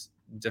piece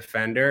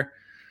defender.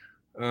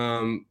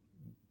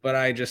 But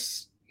I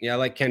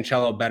like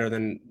Cancelo better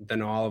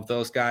than all of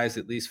those guys,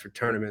 at least for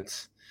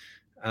tournaments.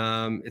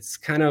 It's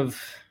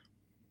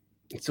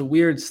a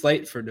weird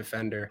slate for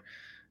defender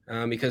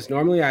because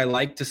normally I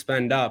like to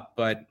spend up,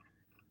 but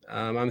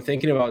I'm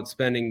thinking about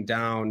spending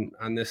down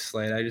on this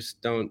slate. I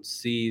just don't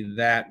see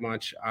that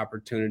much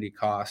opportunity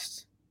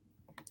cost.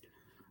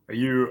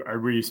 Are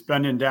we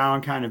spending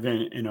down kind of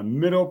in a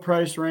middle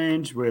price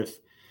range with,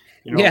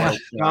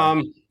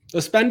 the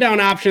spend down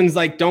options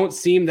like don't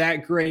seem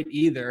that great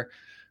either.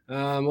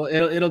 Well,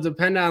 it'll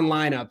depend on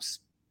lineups.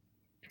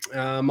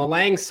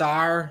 Malang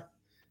Sarr,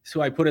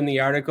 who I put in the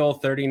article,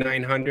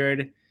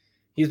 3,900.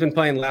 He's been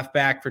playing left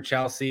back for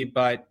Chelsea,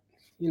 but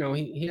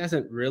he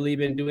hasn't really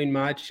been doing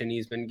much, and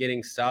he's been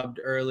getting subbed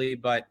early,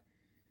 but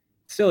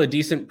still a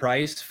decent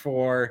price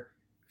for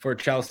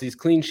Chelsea's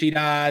clean sheet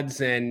odds.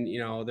 And,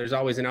 there's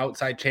always an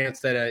outside chance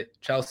that a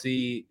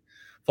Chelsea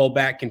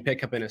fullback can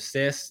pick up an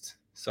assist.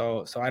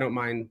 So I don't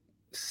mind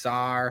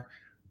Sarr.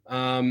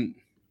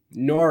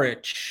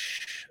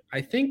 Norwich,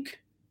 I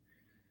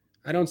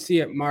don't see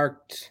it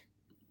marked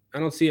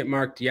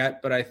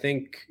yet, but I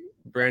think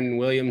Brandon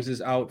Williams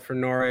is out for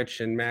Norwich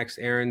and Max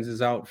Aarons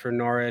is out for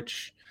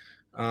Norwich.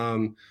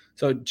 So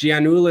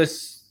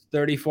Giannoulis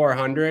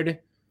 3,400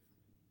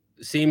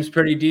 seems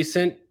pretty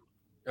decent.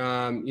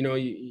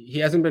 He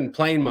hasn't been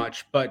playing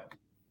much, but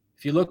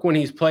if you look when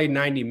he's played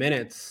 90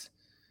 minutes,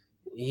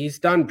 he's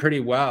done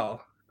pretty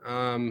well.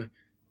 And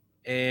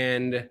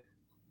the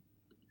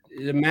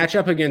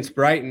matchup against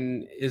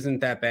Brighton isn't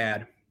that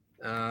bad.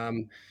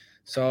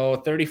 So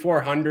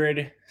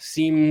 3,400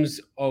 seems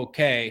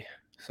okay.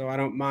 So I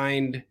don't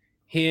mind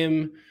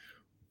him.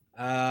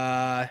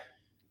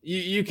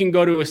 You can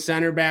go to a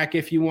center back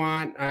if you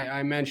want.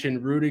 I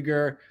mentioned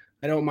Rudiger.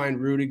 I don't mind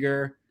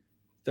Rudiger.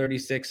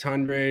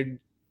 3,600,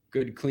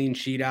 good clean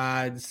sheet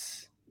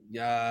odds.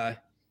 Good,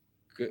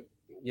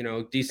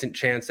 decent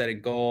chance at a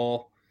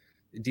goal.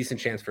 Decent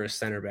chance for a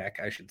center back,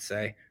 I should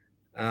say.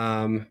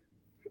 Lower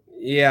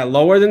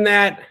than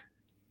that,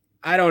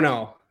 I don't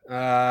know.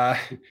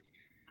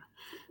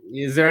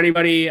 Is there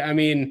anybody?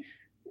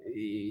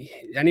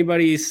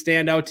 Anybody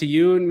stand out to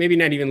you? Maybe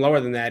not even lower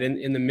than that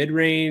in the mid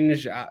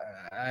range.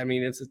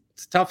 It's a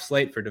tough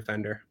slate for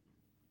defender.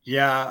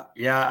 Yeah.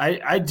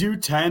 I do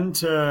tend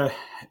to,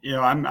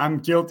 I'm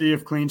guilty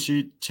of clean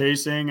sheet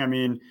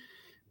chasing.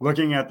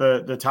 Looking at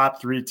the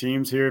top three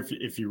teams here,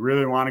 if you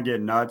really want to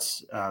get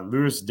nuts,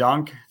 Lewis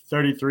Dunk,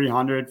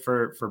 3,300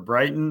 for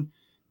Brighton.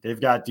 They've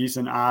got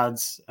decent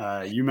odds.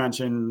 You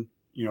mentioned,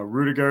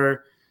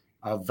 Rudiger,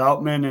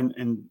 Veltman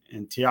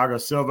and Thiago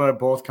Silva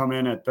both come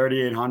in at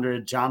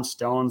 3,800. John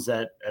Stones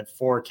at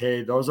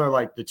 4K. Those are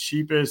like the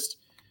cheapest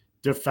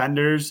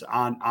defenders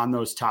on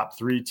those top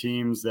three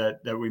teams that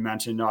we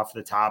mentioned off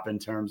the top in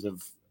terms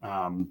of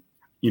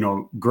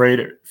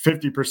greater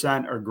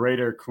 50% or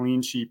greater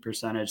clean sheet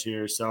percentage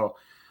here. So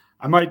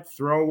I might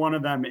throw one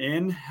of them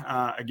in.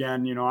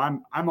 Again,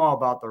 I'm all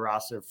about the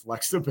roster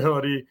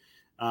flexibility,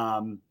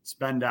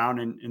 spend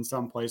down in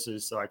some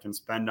places so I can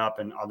spend up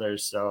in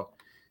others. So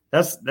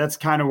that's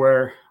kind of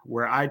where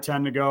I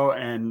tend to go.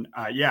 And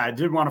I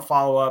did want to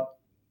follow up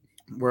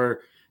where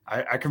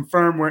I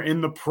confirm we're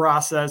in the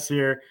process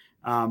here.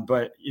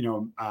 But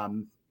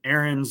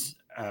Aaron's,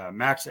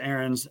 Max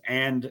Aaron's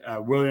and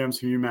Williams,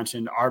 who you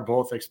mentioned, are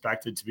both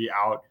expected to be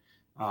out.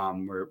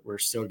 We're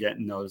still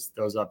getting those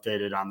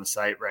updated on the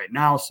site right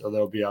now, so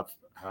they'll be up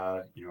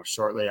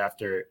shortly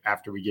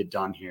after we get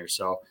done here.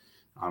 So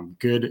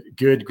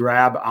good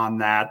grab on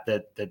that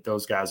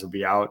those guys will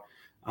be out.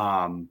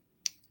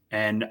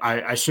 And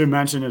I should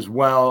mention as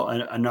well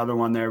another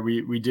one there.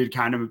 We did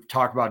kind of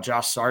talk about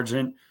Josh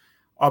Sargent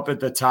up at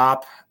the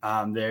top.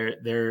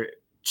 They're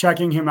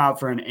checking him out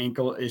for an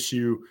ankle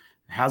issue.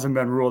 Hasn't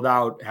been ruled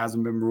out,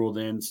 hasn't been ruled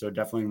in, so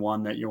definitely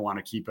one that you'll want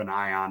to keep an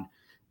eye on.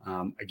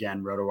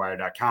 Again,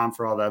 rotowire.com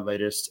for all that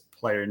latest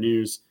player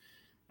news.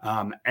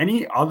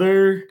 Any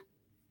other,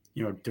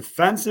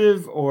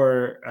 defensive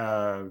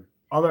or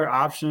other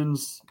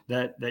options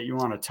that you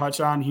want to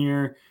touch on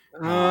here?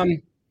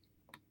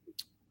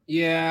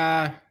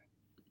 Yeah,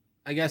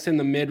 I guess in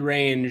the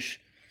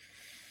mid-range,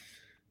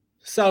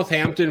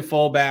 Southampton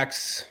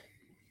fullbacks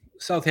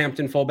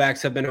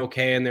have been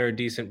okay, and they're a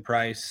decent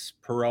price.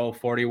 Perot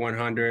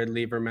 4,100,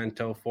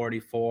 Livramento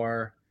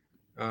 44.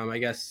 I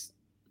guess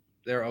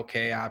they're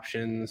okay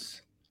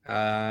options.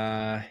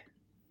 But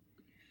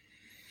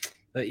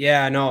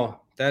yeah,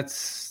 no,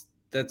 that's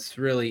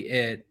really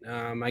it.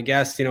 I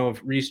guess,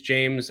 if Reece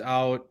James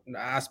out,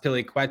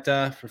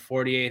 Azpilicueta for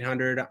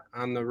 4,800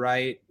 on the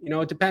right.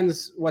 It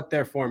depends what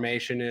their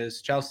formation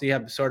is. Chelsea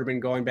have sort of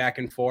been going back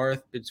and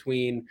forth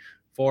between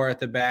 4 at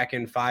the back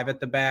and 5 at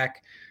the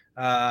back.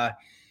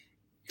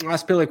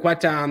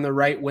 Azpilicueta on the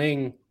right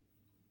wing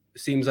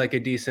seems like a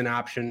decent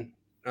option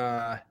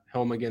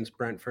home against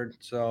Brentford.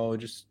 So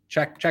just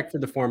check for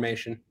the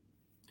formation.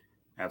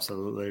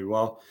 Absolutely.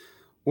 Well,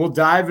 we'll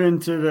dive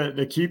into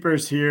the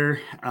keepers here.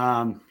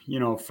 For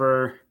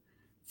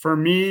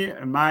me,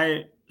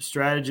 my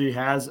strategy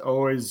has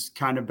always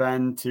kind of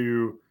been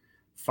to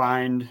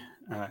find,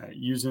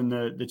 using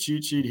the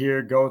cheat sheet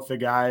here, go with the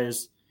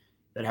guys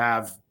that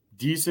have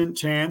decent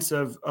chance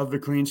of the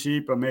clean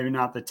sheet, but maybe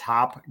not the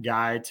top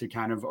guy to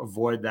kind of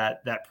avoid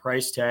that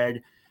price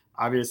tag.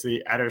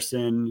 Obviously,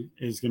 Ederson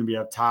is going to be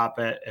up top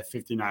at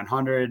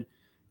 5,900.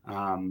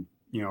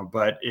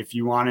 But if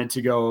you wanted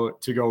to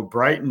go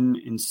Brighton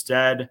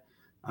instead,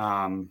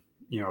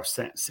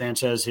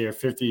 Sanchez here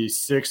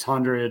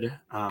 5,600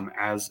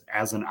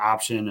 as an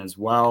option as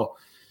well.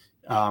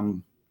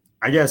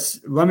 I guess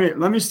let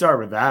me start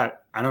with that.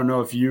 I don't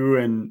know if you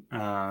and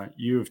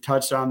you've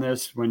touched on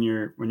this when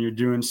you're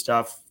doing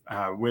stuff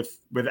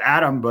with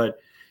Adam, but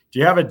do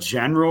you have a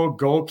general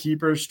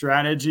goalkeeper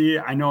strategy?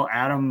 I know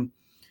Adam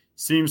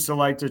seems to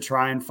like to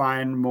try and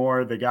find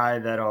more the guy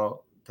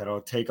that'll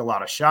take a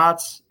lot of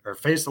shots or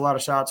face a lot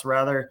of shots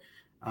rather.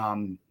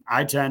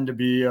 I tend to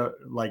be,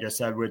 like I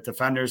said, with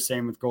defenders,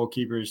 same with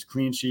goalkeepers,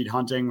 clean sheet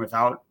hunting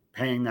without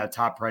paying that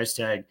top price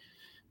tag.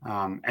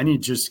 Any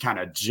just kind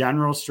of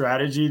general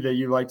strategy that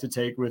you like to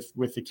take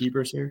with the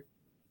keepers here?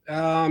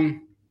 Well,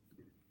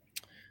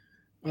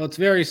 it's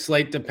very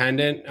slate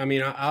dependent. I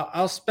mean,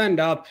 I'll spend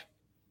up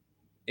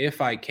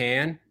if I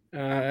can.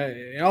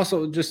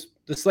 Also, just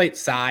the slate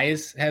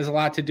size has a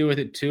lot to do with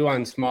it too.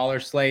 On smaller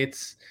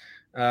slates,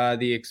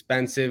 the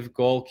expensive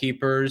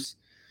goalkeepers,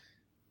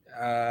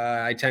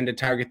 I tend to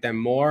target them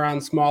more on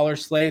smaller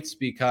slates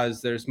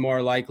because there's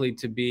more likely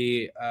to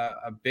be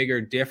a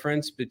bigger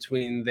difference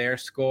between their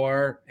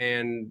score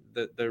and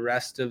the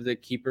rest of the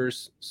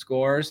keepers'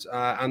 scores.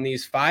 On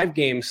these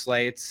 5-game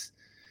slates,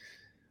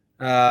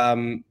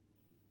 so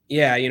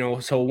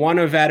one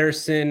of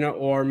Ederson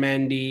or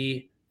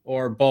Mendy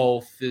or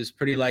both is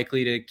pretty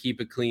likely to keep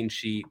a clean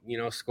sheet,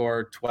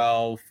 score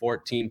 12,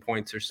 14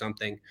 points or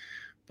something.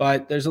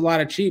 But there's a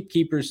lot of cheap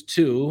keepers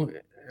too,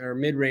 or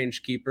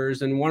mid-range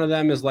keepers, and one of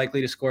them is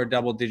likely to score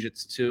double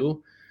digits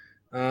too.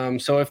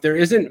 So if there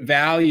isn't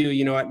value,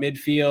 at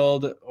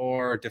midfield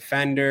or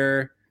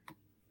defender,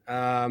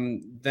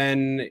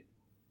 then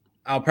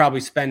I'll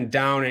probably spend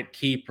down at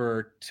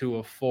keeper to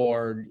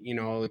afford,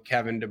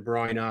 Kevin De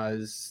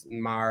Bruyne's,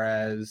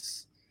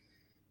 Mahrez,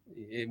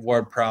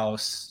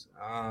 Ward-Prowse.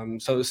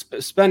 So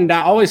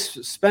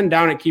always spend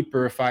down at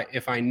keeper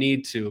if I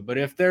need to. But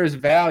if there's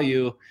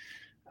value,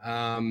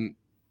 then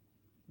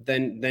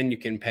you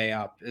can pay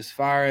up. As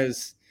far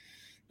as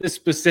this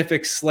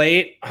specific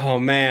slate, oh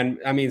man,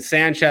 I mean,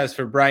 Sanchez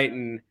for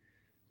Brighton,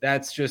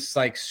 that's just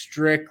like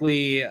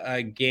strictly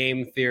a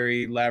game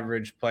theory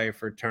leverage play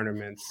for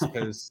tournaments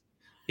because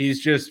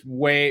he's just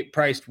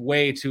priced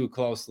way too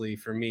closely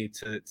for me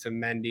to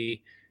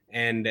Mendy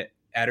and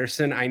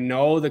Ederson. I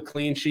know the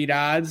clean sheet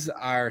odds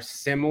are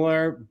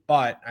similar,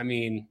 but I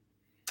mean,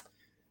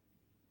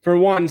 for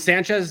one,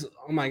 Sanchez,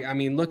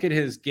 look at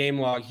his game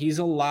log. He's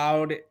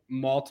allowed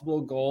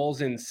multiple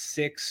goals in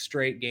 6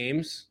 straight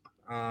games.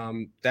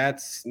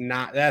 That's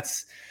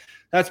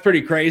That's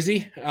pretty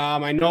crazy.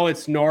 I know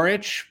it's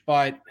Norwich,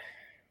 but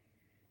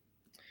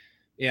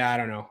yeah, I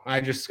don't know.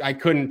 I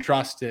couldn't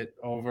trust it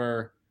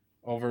over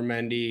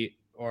Mendy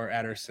or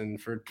Ederson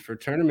for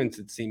tournaments.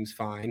 It seems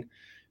fine.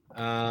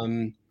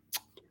 I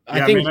think,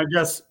 I mean,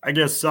 I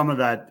guess some of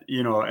that,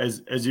 you know,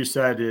 as you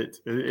said, it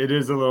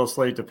is a little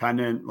slate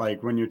dependent.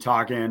 Like when you're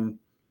talking,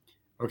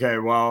 okay,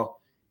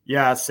 well,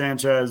 yeah,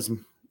 Sanchez,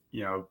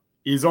 you know,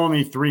 he's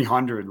only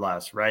 300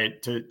 less,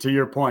 right? To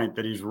your point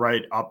that he's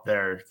right up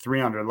there,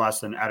 300 less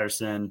than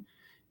Ederson.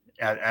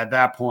 At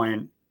that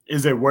point,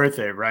 is it worth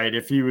it, right?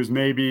 If he was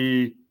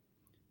maybe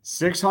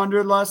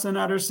 600 less than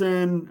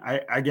Ederson,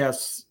 I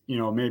guess, you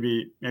know,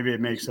 maybe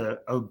it makes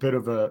a bit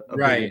of a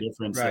bigger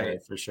difference there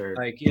for sure.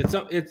 Like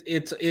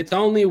it's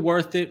only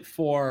worth it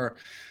for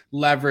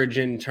leverage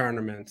in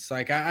tournaments.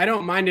 Like I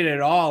don't mind it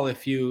at all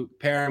if you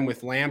pair him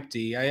with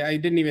Lamptey. I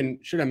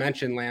should have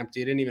mentioned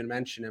Lamptey. I didn't even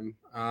mention him.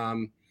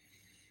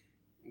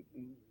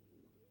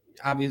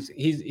 Obviously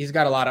he's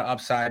got a lot of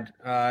upside,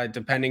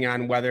 depending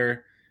on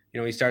whether, you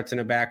know, he starts in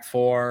a back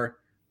four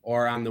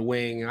or on the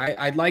wing.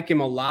 I'd like him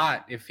a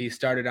lot if he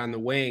started on the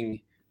wing,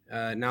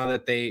 now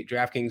that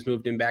DraftKings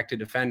moved him back to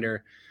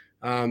defender.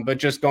 But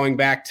just going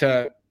back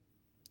to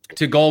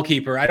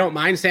goalkeeper, I don't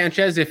mind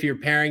Sanchez if you're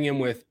pairing him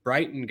with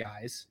Brighton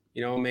guys,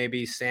 you know,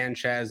 maybe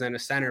Sanchez and a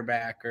center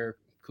back or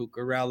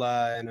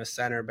Cucurella and a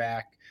center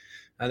back.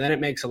 Then it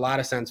makes a lot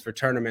of sense for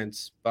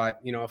tournaments. But,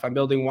 you know, if I'm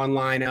building one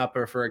lineup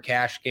or for a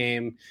cash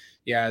game,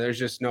 yeah, there's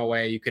just no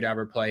way you could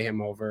ever play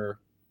him over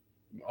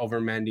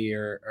Mendy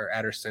or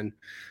Ederson.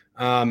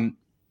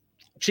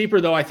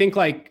 Cheaper though, I think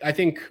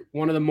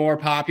one of the more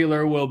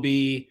popular will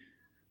be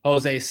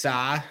Jose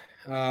Sa,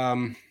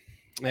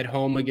 at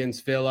home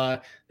against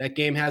Villa. That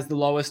game has the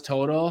lowest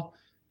total,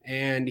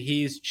 and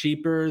he's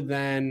cheaper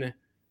than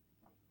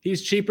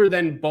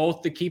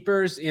both the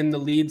keepers in the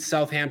Leeds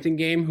Southampton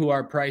game who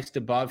are priced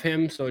above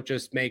him. So it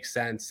just makes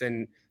sense.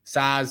 And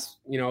Sa's,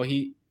 you know,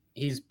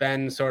 he's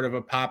been sort of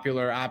a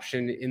popular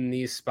option in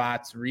these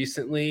spots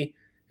recently,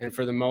 and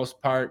for the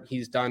most part,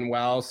 he's done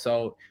well.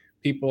 So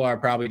people are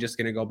probably just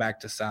going to go back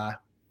to Sa.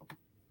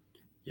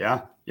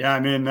 Yeah. I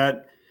mean,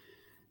 that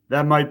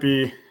might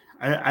be.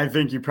 I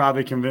think you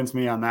probably convinced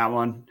me on that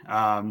one.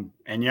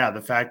 And yeah,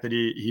 the fact that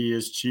he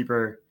is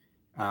cheaper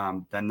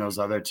than those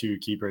other two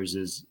keepers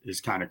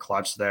is kind of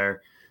clutch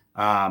there.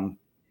 I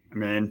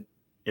mean,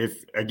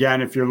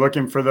 if you're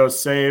looking for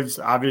those saves,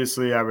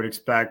 obviously I would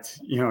expect,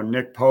 you know,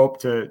 Nick Pope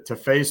to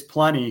face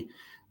plenty.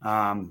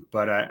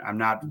 But I'm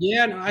not.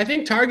 Yeah, no, I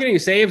think targeting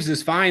saves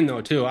is fine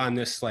though too on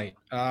this slate.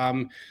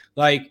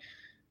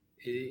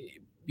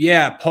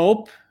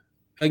 Pope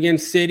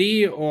against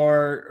City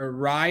or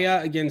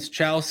Raya against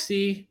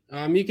Chelsea.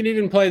 You can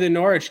even play the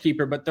Norwich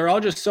keeper, but they're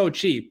all just so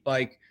cheap.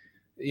 Like,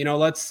 you know,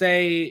 let's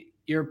say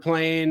you're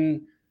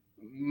playing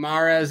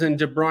Mahrez and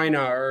De Bruyne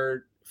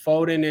or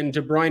Foden and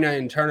De Bruyne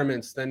in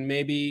tournaments, then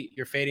maybe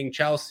you're fading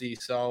Chelsea.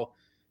 So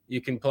you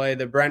can play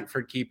the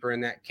Brentford keeper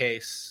in that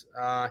case.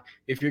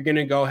 If you're going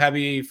to go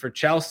heavy for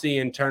Chelsea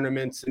in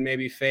tournaments and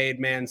maybe fade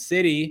Man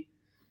City,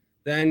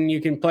 then you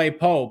can play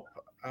Pope.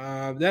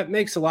 That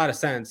makes a lot of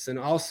sense. And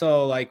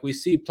also, like, we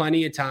see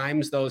plenty of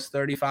times those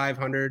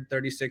 $3,500,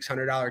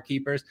 $3,600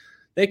 keepers,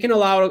 they can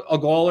allow a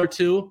goal or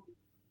two,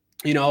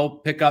 you know,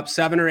 pick up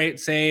 7 or 8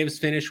 saves,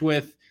 finish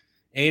with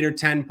 8 or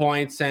 10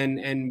 points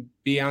and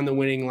be on the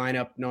winning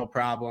lineup, no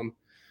problem.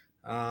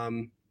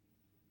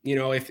 You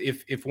know,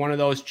 if one of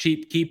those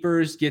cheap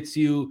keepers gets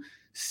you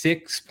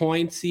 6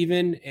 points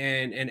even,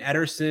 and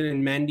Ederson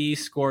and Mendy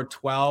score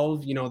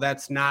 12, you know,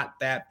 that's not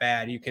that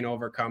bad. You can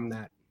overcome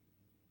that.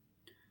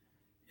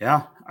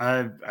 Yeah,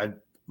 a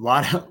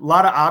lot of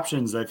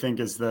options, I think,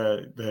 is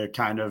the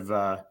kind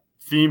of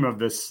theme of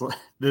this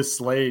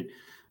slate,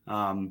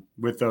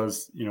 with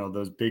those, you know,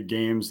 those big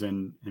games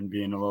and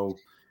being a little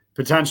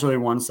potentially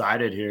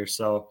one-sided here.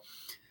 So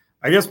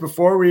I guess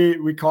before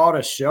we call it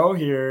a show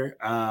here,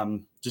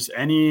 just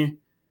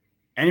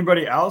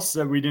anybody else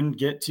that we didn't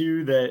get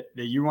to that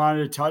you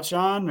wanted to touch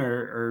on,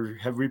 or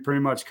have we pretty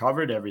much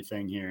covered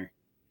everything here?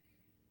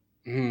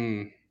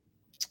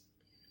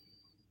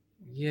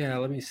 Yeah,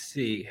 let me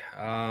see.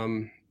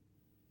 You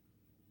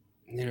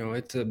know,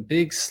 it's a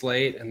big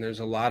slate and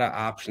there's a lot of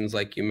options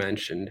like you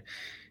mentioned.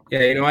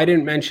 Yeah, you know, I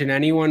didn't mention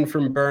anyone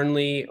from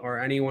Burnley or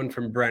anyone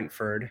from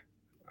Brentford,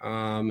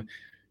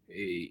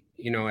 you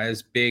know,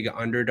 as big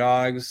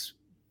underdogs,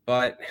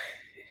 but,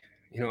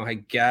 you know, I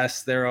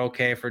guess they're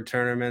okay for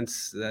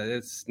tournaments.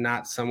 It's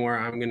not somewhere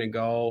I'm going to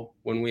go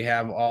when we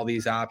have all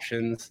these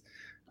options.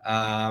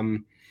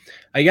 I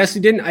guess I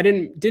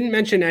didn't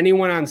mention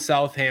anyone on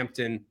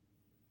Southampton.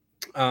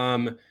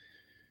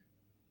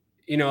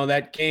 You know,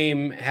 that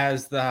game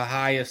has the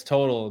highest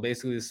total,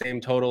 basically the same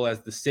total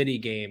as the City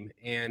game,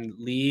 and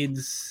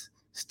Leeds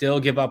still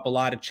give up a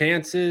lot of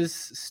chances,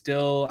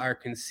 still are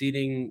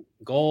conceding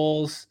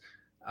goals.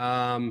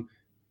 The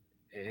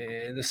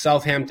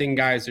Southampton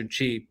guys are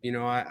cheap. You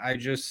know, I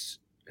just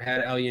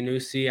had El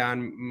Yunusi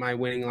on my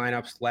winning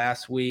lineups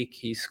last week.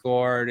 He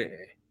scored.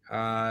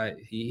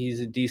 He's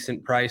a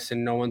decent price,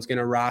 and no one's going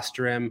to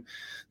roster him.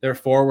 Their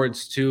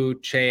forwards too,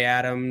 Che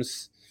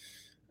Adams,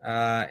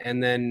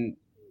 and then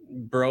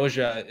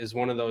Broja is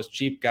one of those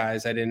cheap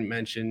guys I didn't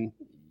mention.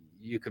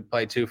 You could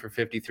play too for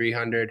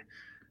 5,300.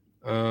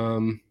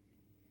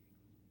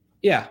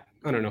 Yeah,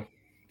 I don't know.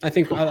 I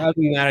think other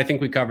than that, I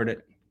think we covered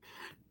it.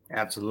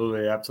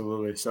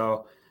 Absolutely.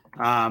 So,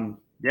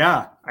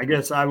 yeah, I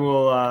guess I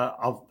will.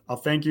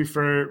 I'll thank you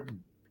for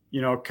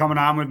coming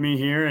on with me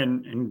here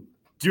and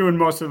doing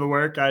most of the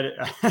work.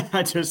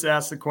 I just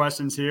asked the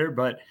questions here,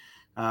 but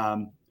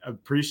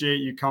appreciate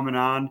you coming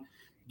on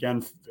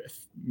again.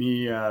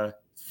 Me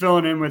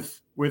filling in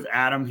with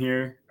Adam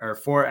here, or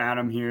for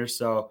Adam here.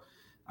 So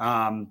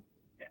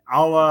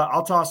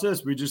I'll toss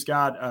this. We just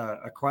got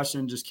a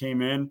question just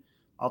came in.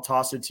 I'll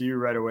toss it to you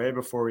right away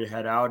before we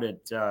head out.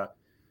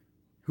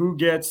 Who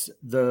gets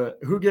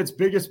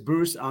biggest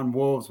boost on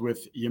Wolves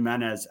with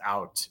Jimenez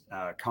out?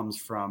 Comes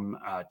from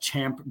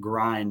Champ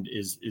Grind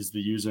is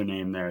the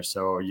username there.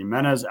 So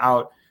Jimenez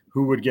out,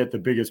 who would get the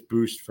biggest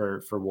boost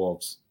for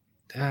Wolves?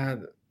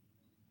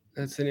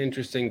 That's an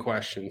interesting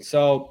question.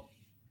 So,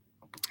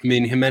 I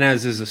mean,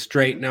 Jimenez is a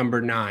straight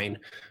number 9.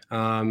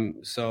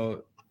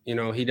 So,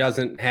 he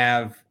doesn't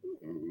have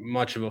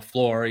much of a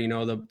floor.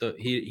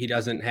 He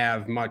doesn't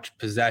have much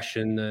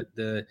possession.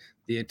 The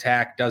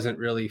attack doesn't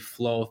really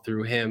flow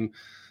through him.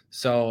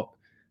 So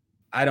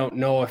I don't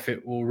know if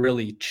it will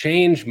really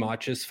change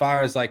much as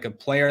far as like a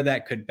player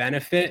that could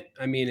benefit.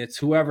 I mean, it's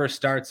whoever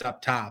starts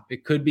up top.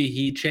 It could be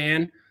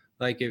He-Chan.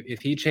 Like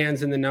if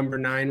He-Chan's in the number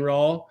 9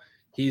 role,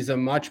 he's a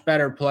much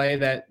better play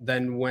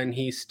than when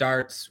he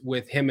starts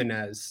with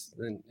Jimenez.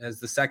 And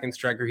as the second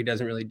striker, he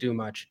doesn't really do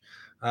much.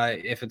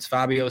 If it's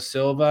Fabio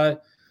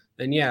Silva,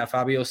 then yeah,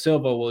 Fabio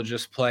Silva will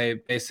just play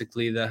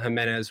basically the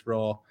Jimenez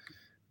role.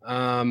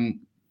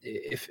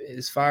 If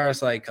as far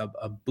as like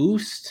a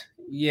boost,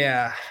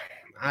 yeah,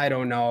 I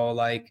don't know,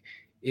 like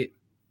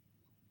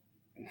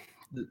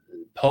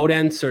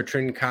Podence or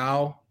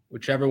Trincao,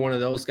 whichever one of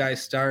those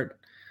guys start.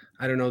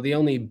 I don't know. The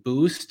only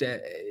boost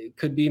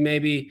could be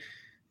maybe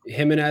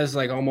Jimenez,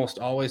 like almost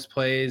always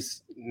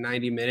plays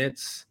 90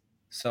 minutes.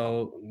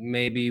 So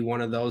maybe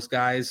one of those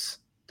guys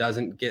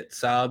doesn't get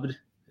subbed.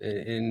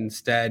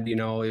 Instead,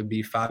 it'd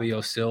be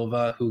Fabio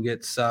Silva who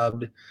gets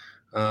subbed.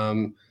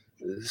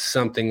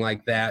 Something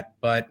like that.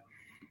 But,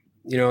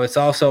 it's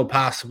also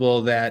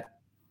possible that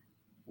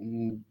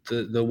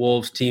the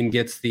Wolves team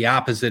gets the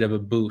opposite of a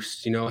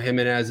boost.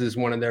 Jimenez is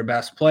one of their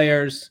best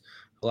players.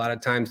 A lot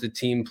of times the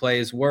team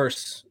plays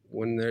worse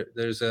when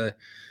there's a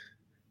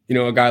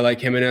guy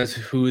like Jimenez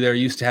who they're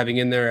used to having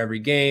in there every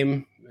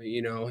game.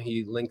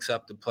 He links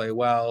up to play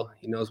well.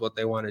 He knows what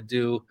they want to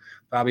do.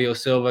 Fabio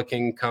Silva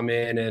can come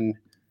in and,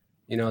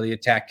 the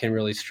attack can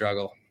really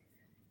struggle.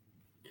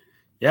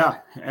 Yeah.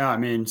 I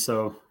mean,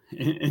 so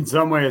in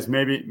some ways,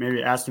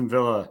 maybe Aston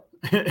Villa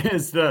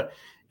is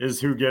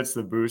who gets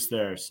the boost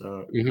there.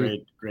 So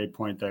great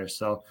point there.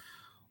 So,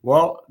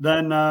 well,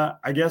 then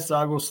I guess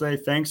I will say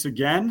thanks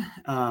again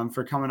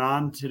for coming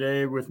on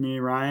today with me,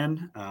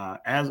 Ryan.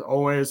 As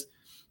always,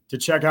 to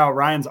check out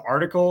Ryan's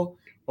article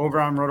over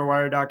on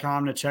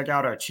rotowire.com, to check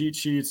out our cheat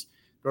sheets,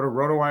 go to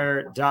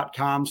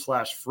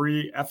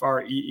rotowire.com/free,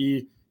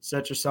 FREE.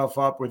 Set yourself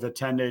up with a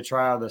 10-day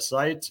trial of the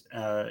site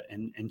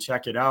and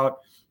check it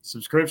out.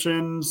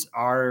 Subscriptions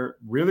are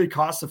really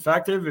cost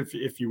effective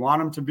if you want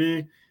them to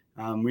be.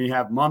 We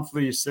have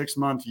monthly,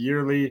 6-month,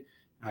 yearly.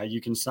 You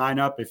can sign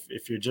up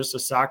if you're just a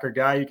soccer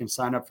guy. You can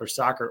sign up for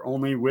soccer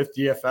only with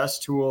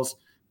DFS tools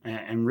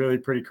and really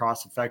pretty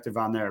cost effective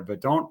on there. But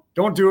don't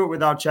do it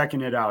without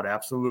checking it out.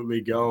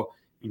 Absolutely go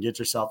and get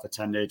yourself a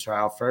 10-day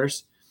trial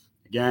first.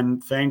 Again,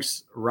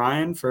 thanks,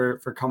 Ryan, for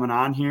coming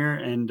on here,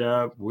 and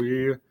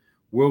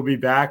we'll be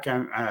back.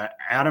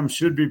 Adam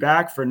should be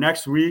back for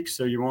next week,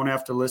 so you won't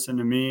have to listen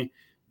to me,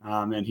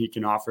 and he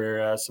can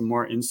offer some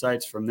more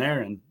insights from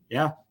there. And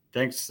yeah,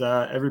 thanks,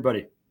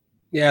 everybody.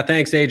 Yeah,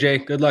 thanks,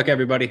 AJ. Good luck,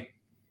 everybody.